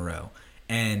days in a row,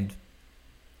 and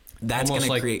that's almost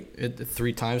gonna create it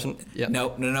 3 times. Yeah. No,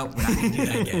 we're not gonna do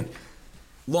that again.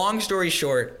 Long story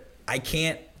short, I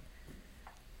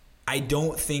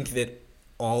don't think that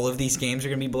all of these games are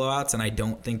going to be blowouts, and I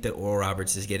don't think that Oral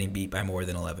Roberts is getting beat by more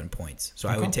than 11 points. So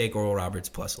I would take Oral Roberts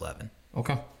plus 11.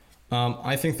 Okay.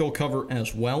 I think they'll cover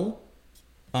as well.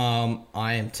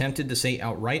 I am tempted to say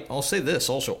outright. I'll say this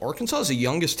also. Arkansas is the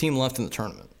youngest team left in the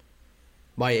tournament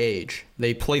by age.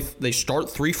 They start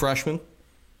 3 freshmen.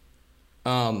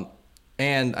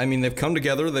 And, I mean, they've come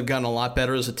together. They've gotten a lot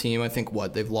better as a team. I think,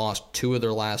 they've lost 2 of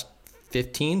their last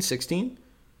 15, 16?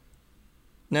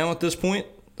 Now at this point,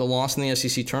 the loss in the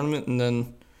SEC tournament, and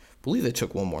then I believe they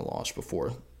took one more loss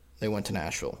before they went to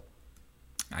Nashville.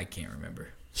 I can't remember.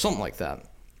 Something like that.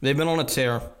 They've been on a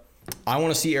tear. I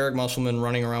want to see Eric Musselman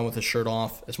running around with his shirt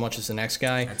off as much as the next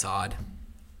guy. That's odd.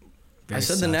 I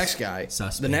said the next guy.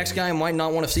 Suspect. The next guy might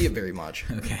not want to see it very much.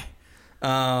 Okay.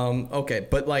 Okay,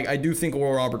 but like I do think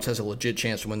Oral Roberts has a legit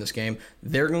chance to win this game.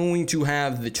 They're going to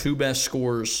have the two best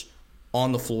scorers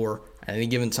on the floor at any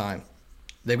given time.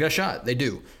 They've got a shot. They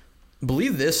do.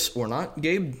 Believe this or not,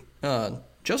 Gabe,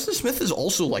 Justin Smith is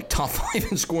also like top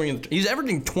 5 in scoring. He's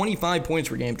averaging 25 points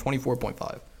per game,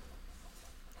 24.5.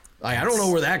 I don't know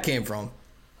where that came from.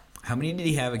 How many did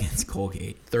he have against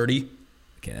Colgate? 30.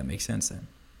 Okay, that makes sense then.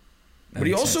 But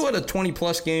he also had a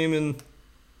 20-plus game in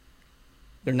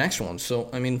their next one. So,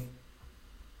 I mean,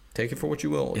 take it for what you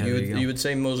will. Yeah, you would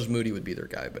say Moses Moody would be their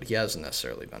guy, but he hasn't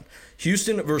necessarily been.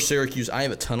 Houston versus Syracuse, I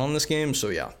have a ton on this game, so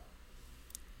yeah.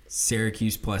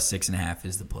 Syracuse plus 6.5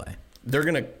 is the play. They're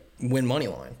going to win money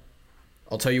line.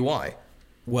 I'll tell you why.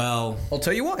 Well, I'll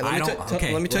tell you why.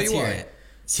 Let me tell you why.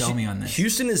 Sell me on this.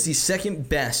 Houston is the second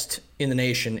best in the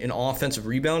nation in offensive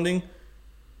rebounding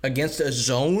against a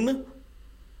zone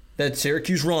that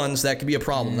Syracuse runs. That could be a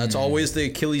problem. That's always the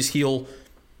Achilles heel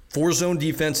for zone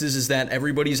defenses, is that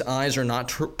everybody's eyes are not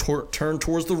turned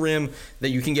towards the rim,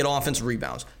 that you can get offensive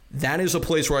rebounds. That is a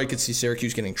place where I could see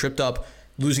Syracuse getting tripped up,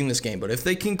 losing this game. But if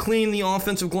they can clean the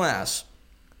offensive glass,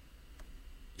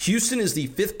 Houston is the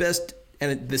 5th best,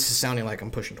 and this is sounding like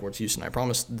I'm pushing towards Houston. I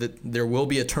promise that there will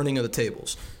be a turning of the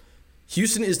tables.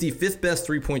 Houston is the 5th best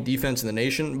three-point defense in the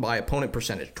nation by opponent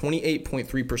percentage.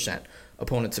 28.3%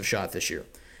 opponents have shot this year.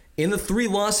 In the 3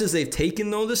 losses they've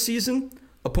taken, though, this season,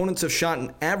 opponents have shot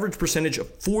an average percentage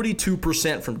of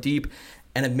 42% from deep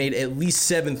and have made at least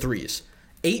 7 threes.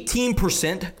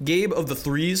 18%, Gabe, of the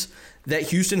threes that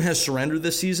Houston has surrendered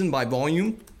this season by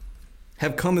volume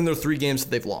have come in their 3 games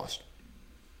that they've lost.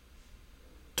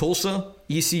 Tulsa,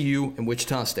 ECU, and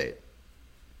Wichita State.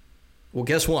 Well,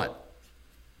 guess what?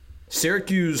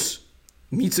 Syracuse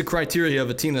meets the criteria of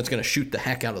a team that's going to shoot the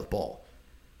heck out of the ball.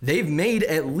 They've made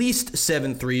at least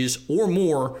 7 threes or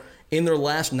more in their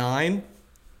last 9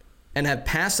 and have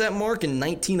passed that mark in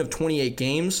 19 of 28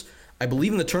 games. I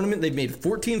believe in the tournament they've made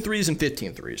 14 threes and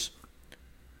 15 threes.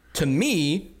 To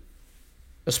me,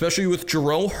 especially with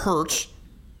Jerome Hurts,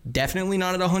 definitely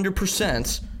not at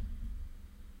 100%,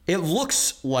 it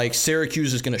looks like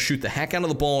Syracuse is going to shoot the heck out of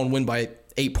the ball and win by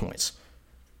 8 points.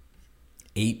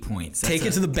 8 points. Take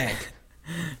it to the bank.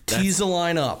 Tease the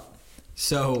line up.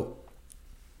 So,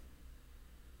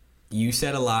 you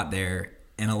said a lot there,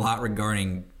 and a lot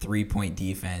regarding 3-point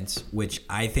defense, which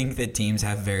I think that teams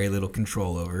have very little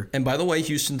control over. And by the way,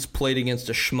 Houston's played against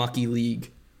a schmucky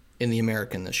league in the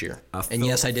American this year. And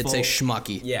yes, I did say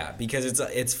schmucky. Yeah, because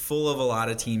it's full of a lot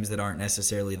of teams that aren't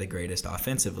necessarily the greatest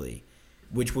offensively,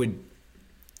 which would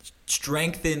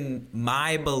strengthen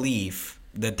my belief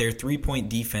that their 3-point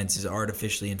defense is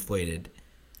artificially inflated.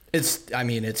 It's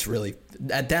really,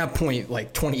 at that point,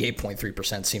 like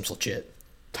 28.3% seems legit.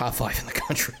 Top 5 in the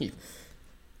country.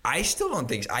 I still don't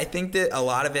think so. I think that a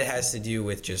lot of it has to do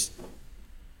with just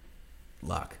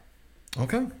luck.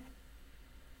 Okay.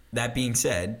 That being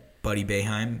said, Buddy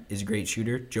Boeheim is a great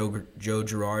shooter. Joe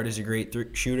Girard is a great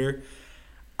shooter.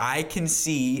 I can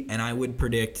see, and I would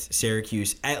predict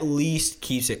Syracuse at least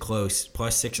keeps it close.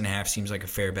 Plus 6.5 seems like a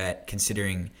fair bet,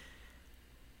 considering.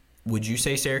 Would you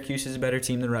say Syracuse is a better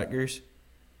team than Rutgers?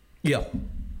 Yeah.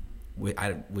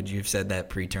 Would you have said that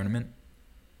pre-tournament?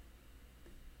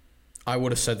 I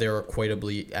would have said they were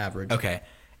equitably average. Okay.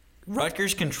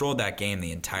 Rutgers controlled that game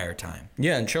the entire time.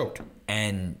 Yeah, and choked.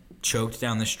 And choked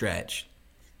down the stretch.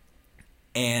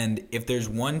 And if there's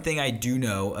one thing I do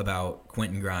know about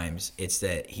Quentin Grimes, it's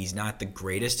that he's not the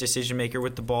greatest decision maker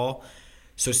with the ball.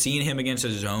 So seeing him against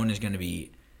a zone is going to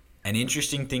be an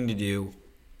interesting thing to do.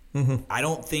 Mm-hmm. I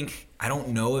don't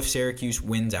know if Syracuse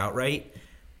wins outright.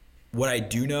 What I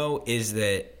do know is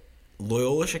that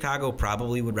Loyola Chicago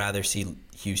probably would rather see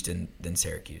Houston than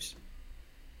Syracuse.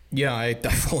 Yeah, I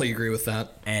fully agree with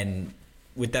that. And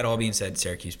with that all being said,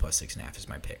 Syracuse plus 6.5 is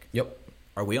my pick. Yep.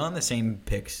 Are we on the same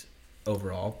picks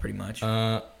overall, pretty much?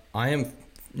 I am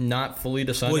not fully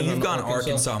decided. Well, you've gone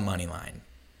Arkansas money line.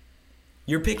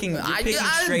 You're picking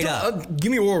straight up.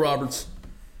 Give me Oral Roberts.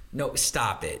 No,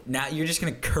 stop it. Now you're just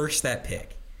going to curse that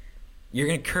pick. You're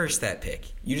going to curse that pick.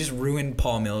 You just ruined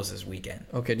Paul Mills this weekend.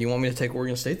 Okay, do you want me to take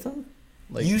Oregon State then?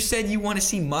 You said you want to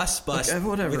see Muss Bus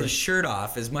with his shirt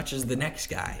off as much as the next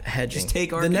guy. Hedging. Just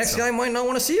take Arkansas. The next guy might not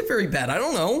want to see it very bad. I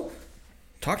don't know.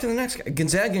 Talk to the next guy.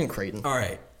 Gonzaga and Creighton. All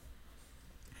right.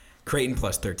 Creighton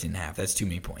plus 13.5. That's too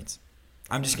many points.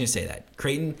 I'm just going to say that.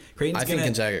 Creighton's I think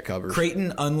Gonzaga covers.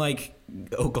 Creighton, unlike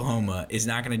Oklahoma, is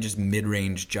not going to just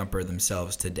mid-range jumper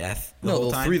themselves to death the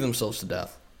whole time. They'll free themselves to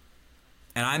death.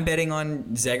 And I'm betting on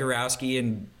Zagorowski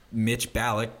and Mitch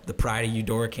Ballack, the pride of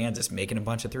Eudora, Kansas, making a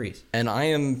bunch of threes. And I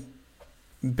am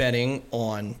betting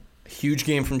on Huge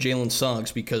game from Jalen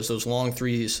Suggs because those long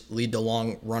threes lead to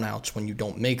long runouts when you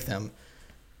don't make them.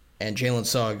 And Jalen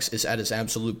Suggs is at his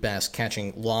absolute best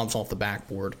catching lobs off the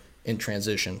backboard in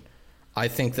transition. I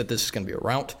think that this is going to be a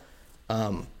rout.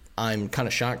 I'm kind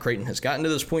of shocked Creighton has gotten to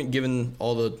this point given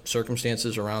all the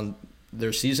circumstances around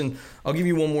their season. I'll give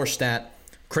you one more stat.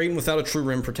 Creighton without a true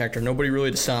rim protector. Nobody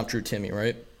really to stop Drew Timme,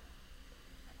 right?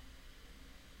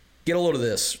 Get a load of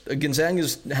this.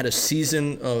 Gonzaga's had a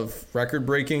season of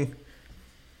record-breaking,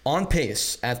 on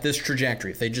pace at this trajectory.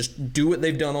 If they just do what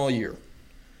they've done all year,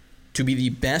 to be the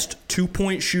best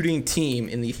two-point shooting team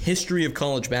in the history of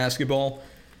college basketball.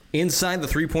 Inside the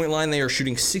three-point line, they are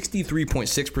shooting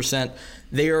 63.6%.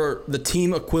 They are the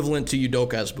team equivalent to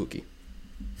Udoka Azubuike.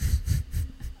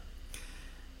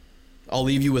 I'll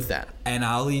leave you with that. And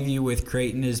I'll leave you with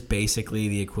Creighton is basically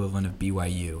the equivalent of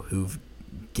BYU, who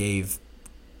gave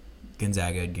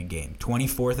Gonzaga a good game.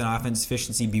 24th in offense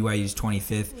efficiency, BYU's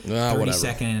 25th.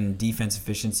 32nd in defense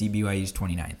efficiency, BYU's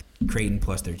 29th. Creighton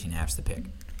plus 13.5 is the pick.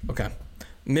 Okay.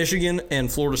 Michigan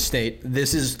and Florida State,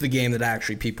 this is the game that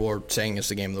actually people are saying is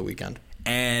the game of the weekend.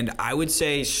 And I would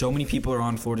say so many people are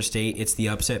on Florida State. It's the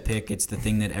upset pick. It's the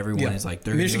thing that everyone is like.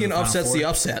 Michigan upsets the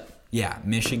upset. Yeah,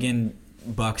 Michigan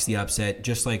bucks the upset.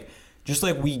 Just like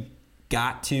we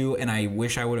got to, and I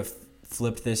wish I would have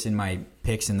flipped this in my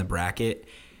picks in the bracket.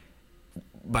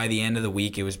 By the end of the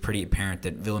week, it was pretty apparent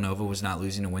that Villanova was not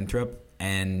losing to Winthrop.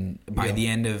 And by the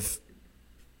end of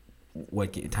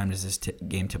what time does this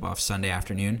game tip off? Sunday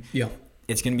afternoon. Yeah,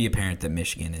 it's going to be apparent that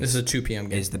Michigan is a 2 p.m.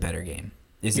 game. Is the better game.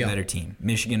 Is the better team.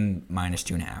 Michigan minus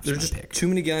 2.5. There's just too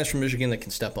many guys from Michigan that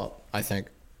can step up. I think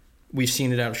we've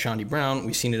seen it out of Shondy Brown.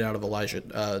 We've seen it out of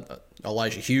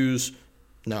Elijah Hughes.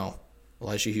 No,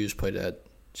 Elijah Hughes played at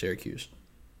Syracuse.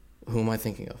 Who am I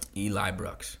thinking of? Eli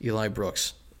Brooks.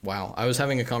 Wow. I was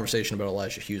having a conversation about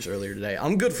Elijah Hughes earlier today.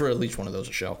 I'm good for at least one of those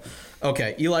a show.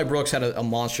 Okay, Eli Brooks had a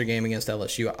monster game against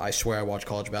LSU. I swear I watch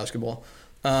college basketball.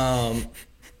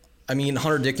 I mean,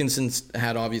 Hunter Dickinson's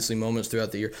had obviously moments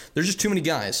throughout the year. There's just too many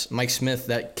guys, Mike Smith,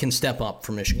 that can step up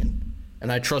for Michigan.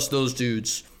 And I trust those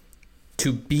dudes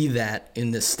to be that in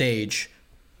this stage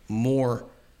more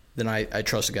than I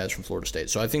trust the guys from Florida State.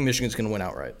 So I think Michigan's going to win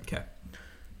outright. Okay.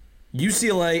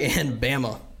 UCLA and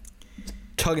Bama.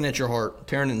 Tugging at your heart,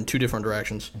 tearing it in two different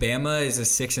directions. Bama is a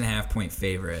 6.5-point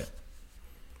favorite.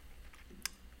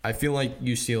 I feel like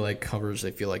UCLA covers.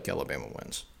 I feel like Alabama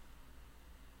wins.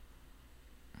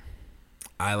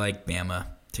 I like Bama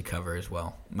to cover as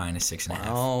well, minus 6.5.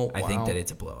 Wow. I think that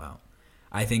it's a blowout.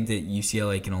 I think that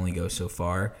UCLA can only go so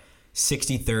far.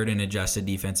 63rd in adjusted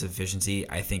defensive efficiency.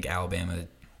 I think Alabama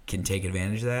can take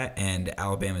advantage of that, and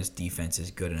Alabama's defense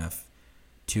is good enough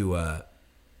to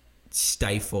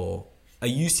stifle a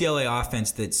UCLA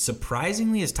offense that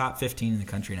surprisingly is top 15 in the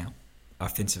country now,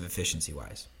 offensive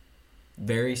efficiency-wise.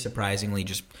 Very surprisingly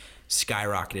just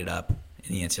skyrocketed up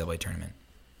in the NCAA tournament.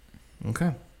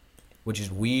 Okay. Which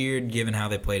is weird given how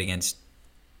they played against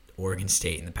Oregon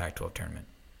State in the Pac-12 tournament.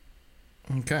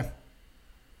 Okay.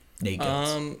 Nate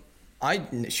Goats.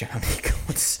 Shut up, Nate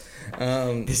Goats.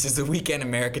 This is the weekend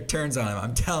America turns on him,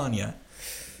 I'm telling you.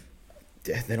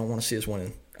 They don't want to see us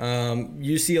winning.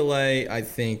 UCLA, I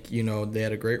think, they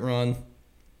had a great run.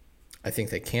 I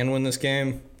think they can win this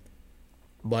game.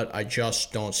 But I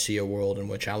just don't see a world in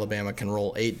which Alabama can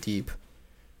roll 8 deep.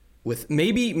 With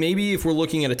maybe if we're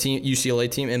looking at a UCLA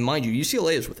team, and mind you,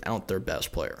 UCLA is without their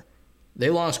best player.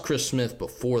 They lost Chris Smith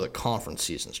before the conference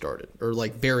season started, or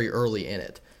like very early in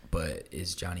it. But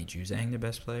is Johnny Juzang the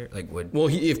best player?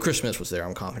 If Chris Smith was there,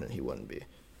 I'm confident he wouldn't be.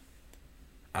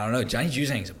 I don't know. Johnny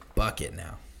Juzang's a bucket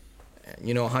now.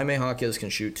 Jaime Jaquez can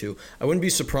shoot too. I wouldn't be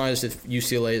surprised if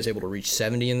UCLA is able to reach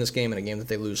 70 in this game, in a game that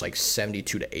they lose like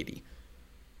 72-80.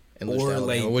 And lose to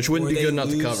Alabama, which wouldn't be good enough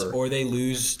to cover. Or they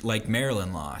lose like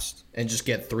Maryland lost. And just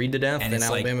get 3 to death, and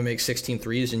Alabama makes 16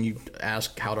 threes, and you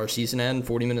ask, how'd our season end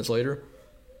 40 minutes later?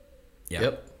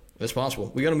 Yep. That's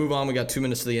possible. We got to move on. We got 2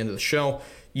 minutes to the end of the show.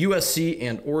 USC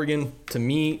and Oregon. To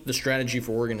me, the strategy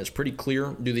for Oregon is pretty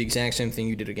clear. Do the exact same thing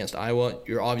you did against Iowa.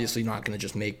 You're obviously not going to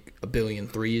just make a billion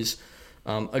threes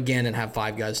again and have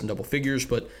 5 guys in double figures,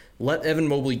 but let Evan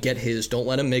Mobley get his. Don't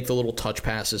let him make the little touch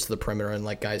passes to the perimeter and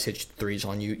let guys hit threes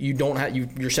on you. You don't have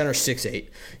your center's 6'8".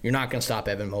 You're not going to stop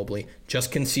Evan Mobley.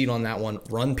 Just concede on that one.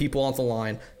 Run people off the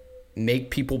line.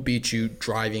 Make people beat you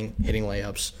driving, hitting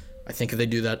layups. I think if they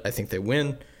do that, I think they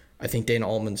win. I think Dana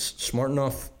Altman's smart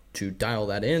enough to dial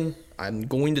that in. I'm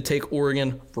going to take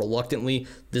Oregon reluctantly.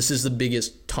 This is the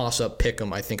biggest toss-up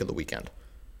pick-em, I think, of the weekend.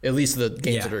 At least the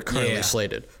games that are currently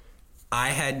slated. I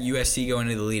had USC going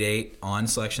to the Elite Eight on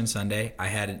Selection Sunday. I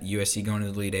had USC going to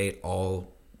the Elite Eight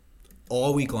all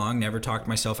all week long, never talked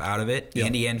myself out of it. Yep.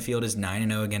 Andy Enfield is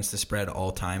 9-0 against the spread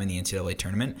all time in the NCAA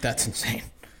tournament. That's insane.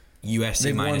 USC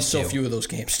They've won minus so 2. few of those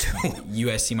games too.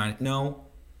 USC minus no,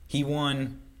 he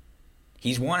won.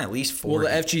 He's won at least 4. Well, the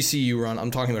FGCU run. I'm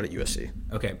talking about at USC.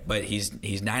 Okay, but he's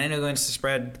 9-0 against the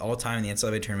spread all time in the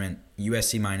NCAA tournament.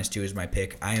 USC minus 2 is my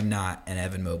pick. I am not an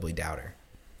Evan Mobley doubter.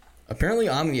 Apparently,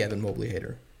 I'm the Evan Mobley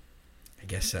hater. I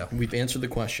guess so. We've answered the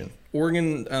question.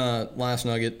 Oregon, last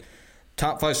nugget.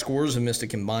 Top 5 scorers have missed a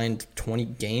combined 20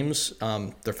 games.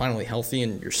 They're finally healthy,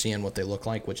 and you're seeing what they look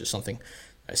like, which is something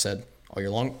I said all year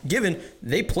long. Given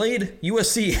they played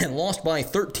USC and lost by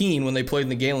 13 when they played in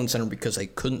the Galen Center because they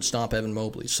couldn't stop Evan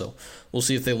Mobley. So we'll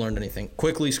see if they learned anything.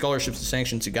 Quickly, scholarships and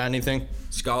sanctions. You got anything?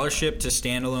 Scholarship to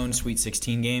standalone Sweet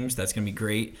 16 games. That's going to be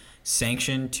great.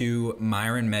 Sanction to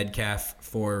Myron Medcalf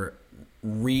for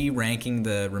re-ranking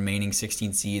the remaining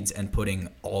 16 seeds and putting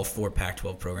all 4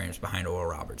 Pac-12 programs behind Oral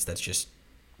Roberts. That's just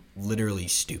literally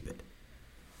stupid.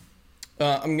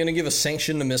 I'm going to give a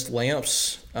sanction to missed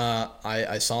layups.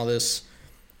 I saw this.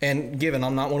 And given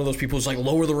I'm not one of those people who's like,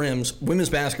 lower the rims. Women's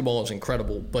basketball is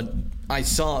incredible. But I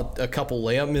saw a couple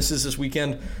layup misses this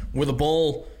weekend where the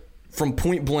ball from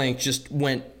point blank just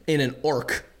went in an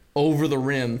arc over the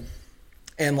rim.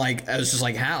 And, like, I was just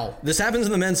like, how? This happens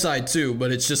in the men's side, too.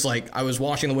 But it's just like, I was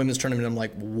watching the women's tournament, and I'm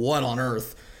like, what on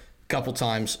earth? A couple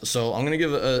times. So I'm going to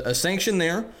give a sanction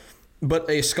there. But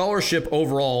a scholarship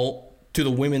overall to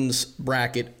the women's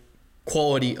bracket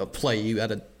quality of play. You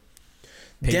had a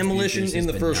demolition in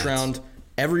the first round.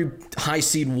 Every high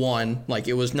seed won. Like,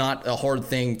 it was not a hard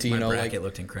thing to, My bracket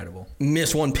looked incredible.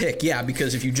 Miss one pick. Yeah,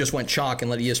 because if you just went chalk and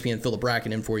let ESPN fill the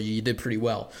bracket in for you, you did pretty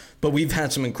well. But we've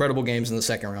had some incredible games in the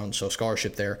second round, so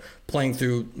scholarship there. Playing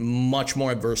through much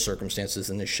more adverse circumstances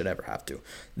than this should ever have to.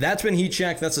 That's been Heat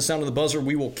Check. That's the sound of the buzzer.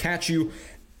 We will catch you,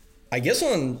 I guess,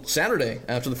 on Saturday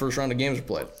after the first round of games are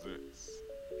played.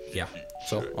 Yeah.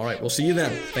 So, all right, we'll see you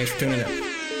then. Thanks for tuning in.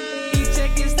 Heat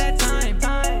check is that time.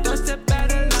 Don't step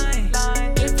out of line.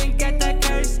 If you get that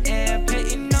curse, yeah,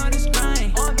 pitting on this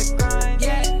grind.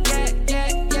 Yeah.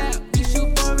 We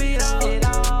shoot for it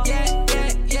all. Yeah.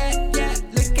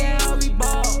 Look at how we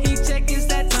ball. Heat check is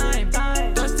that time.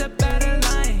 Don't step out of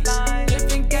line.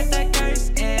 If you get that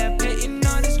curse, yeah, pitting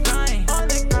on this grind.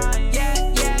 Yeah.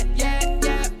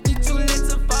 We too lit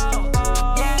to fall.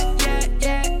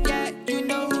 Yeah. You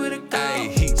know who to call. Hey,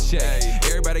 heat check.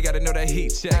 Everybody gotta know that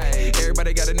heat check.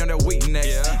 Everybody gotta know that we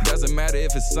next. Doesn't matter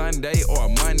if it's Sunday or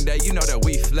Monday, you know that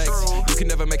we flex. You can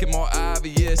never make it more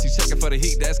obvious. You checking for the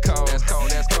heat, that's cold.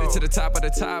 Headed to the top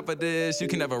of this. You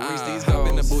can never reach these goals. Up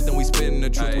in the booth and we spitting the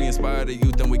truth. We inspire the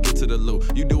youth and we get to the loot.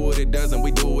 You do what it does and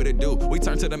we do what it do. We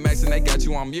turn to the max and they got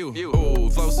you on mute. Ooh,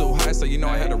 flow so high, so you know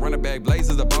I had to run it back.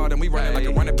 Blazers a ball, then we running like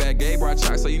a running back. Gabe brought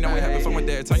chalk, so you know we having fun with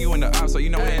that. Turn you into op, so you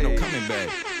know we ain't no coming back.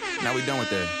 Now we done with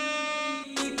that.